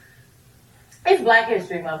 It's Black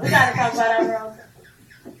History Month. We gotta talk about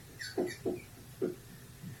Omarosa.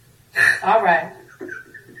 All right.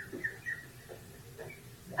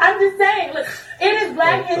 I'm just saying, look, it is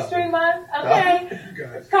Black History Month, okay?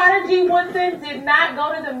 Carter G. Woodson did not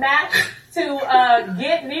go to the match to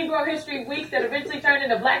get Negro History Week that eventually turned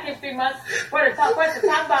into Black History Month for us to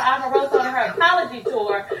talk about Omarosa on her apology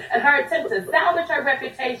tour and her attempt to salvage her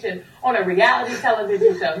reputation on a reality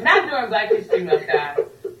television show. Not during Black History Month, guys.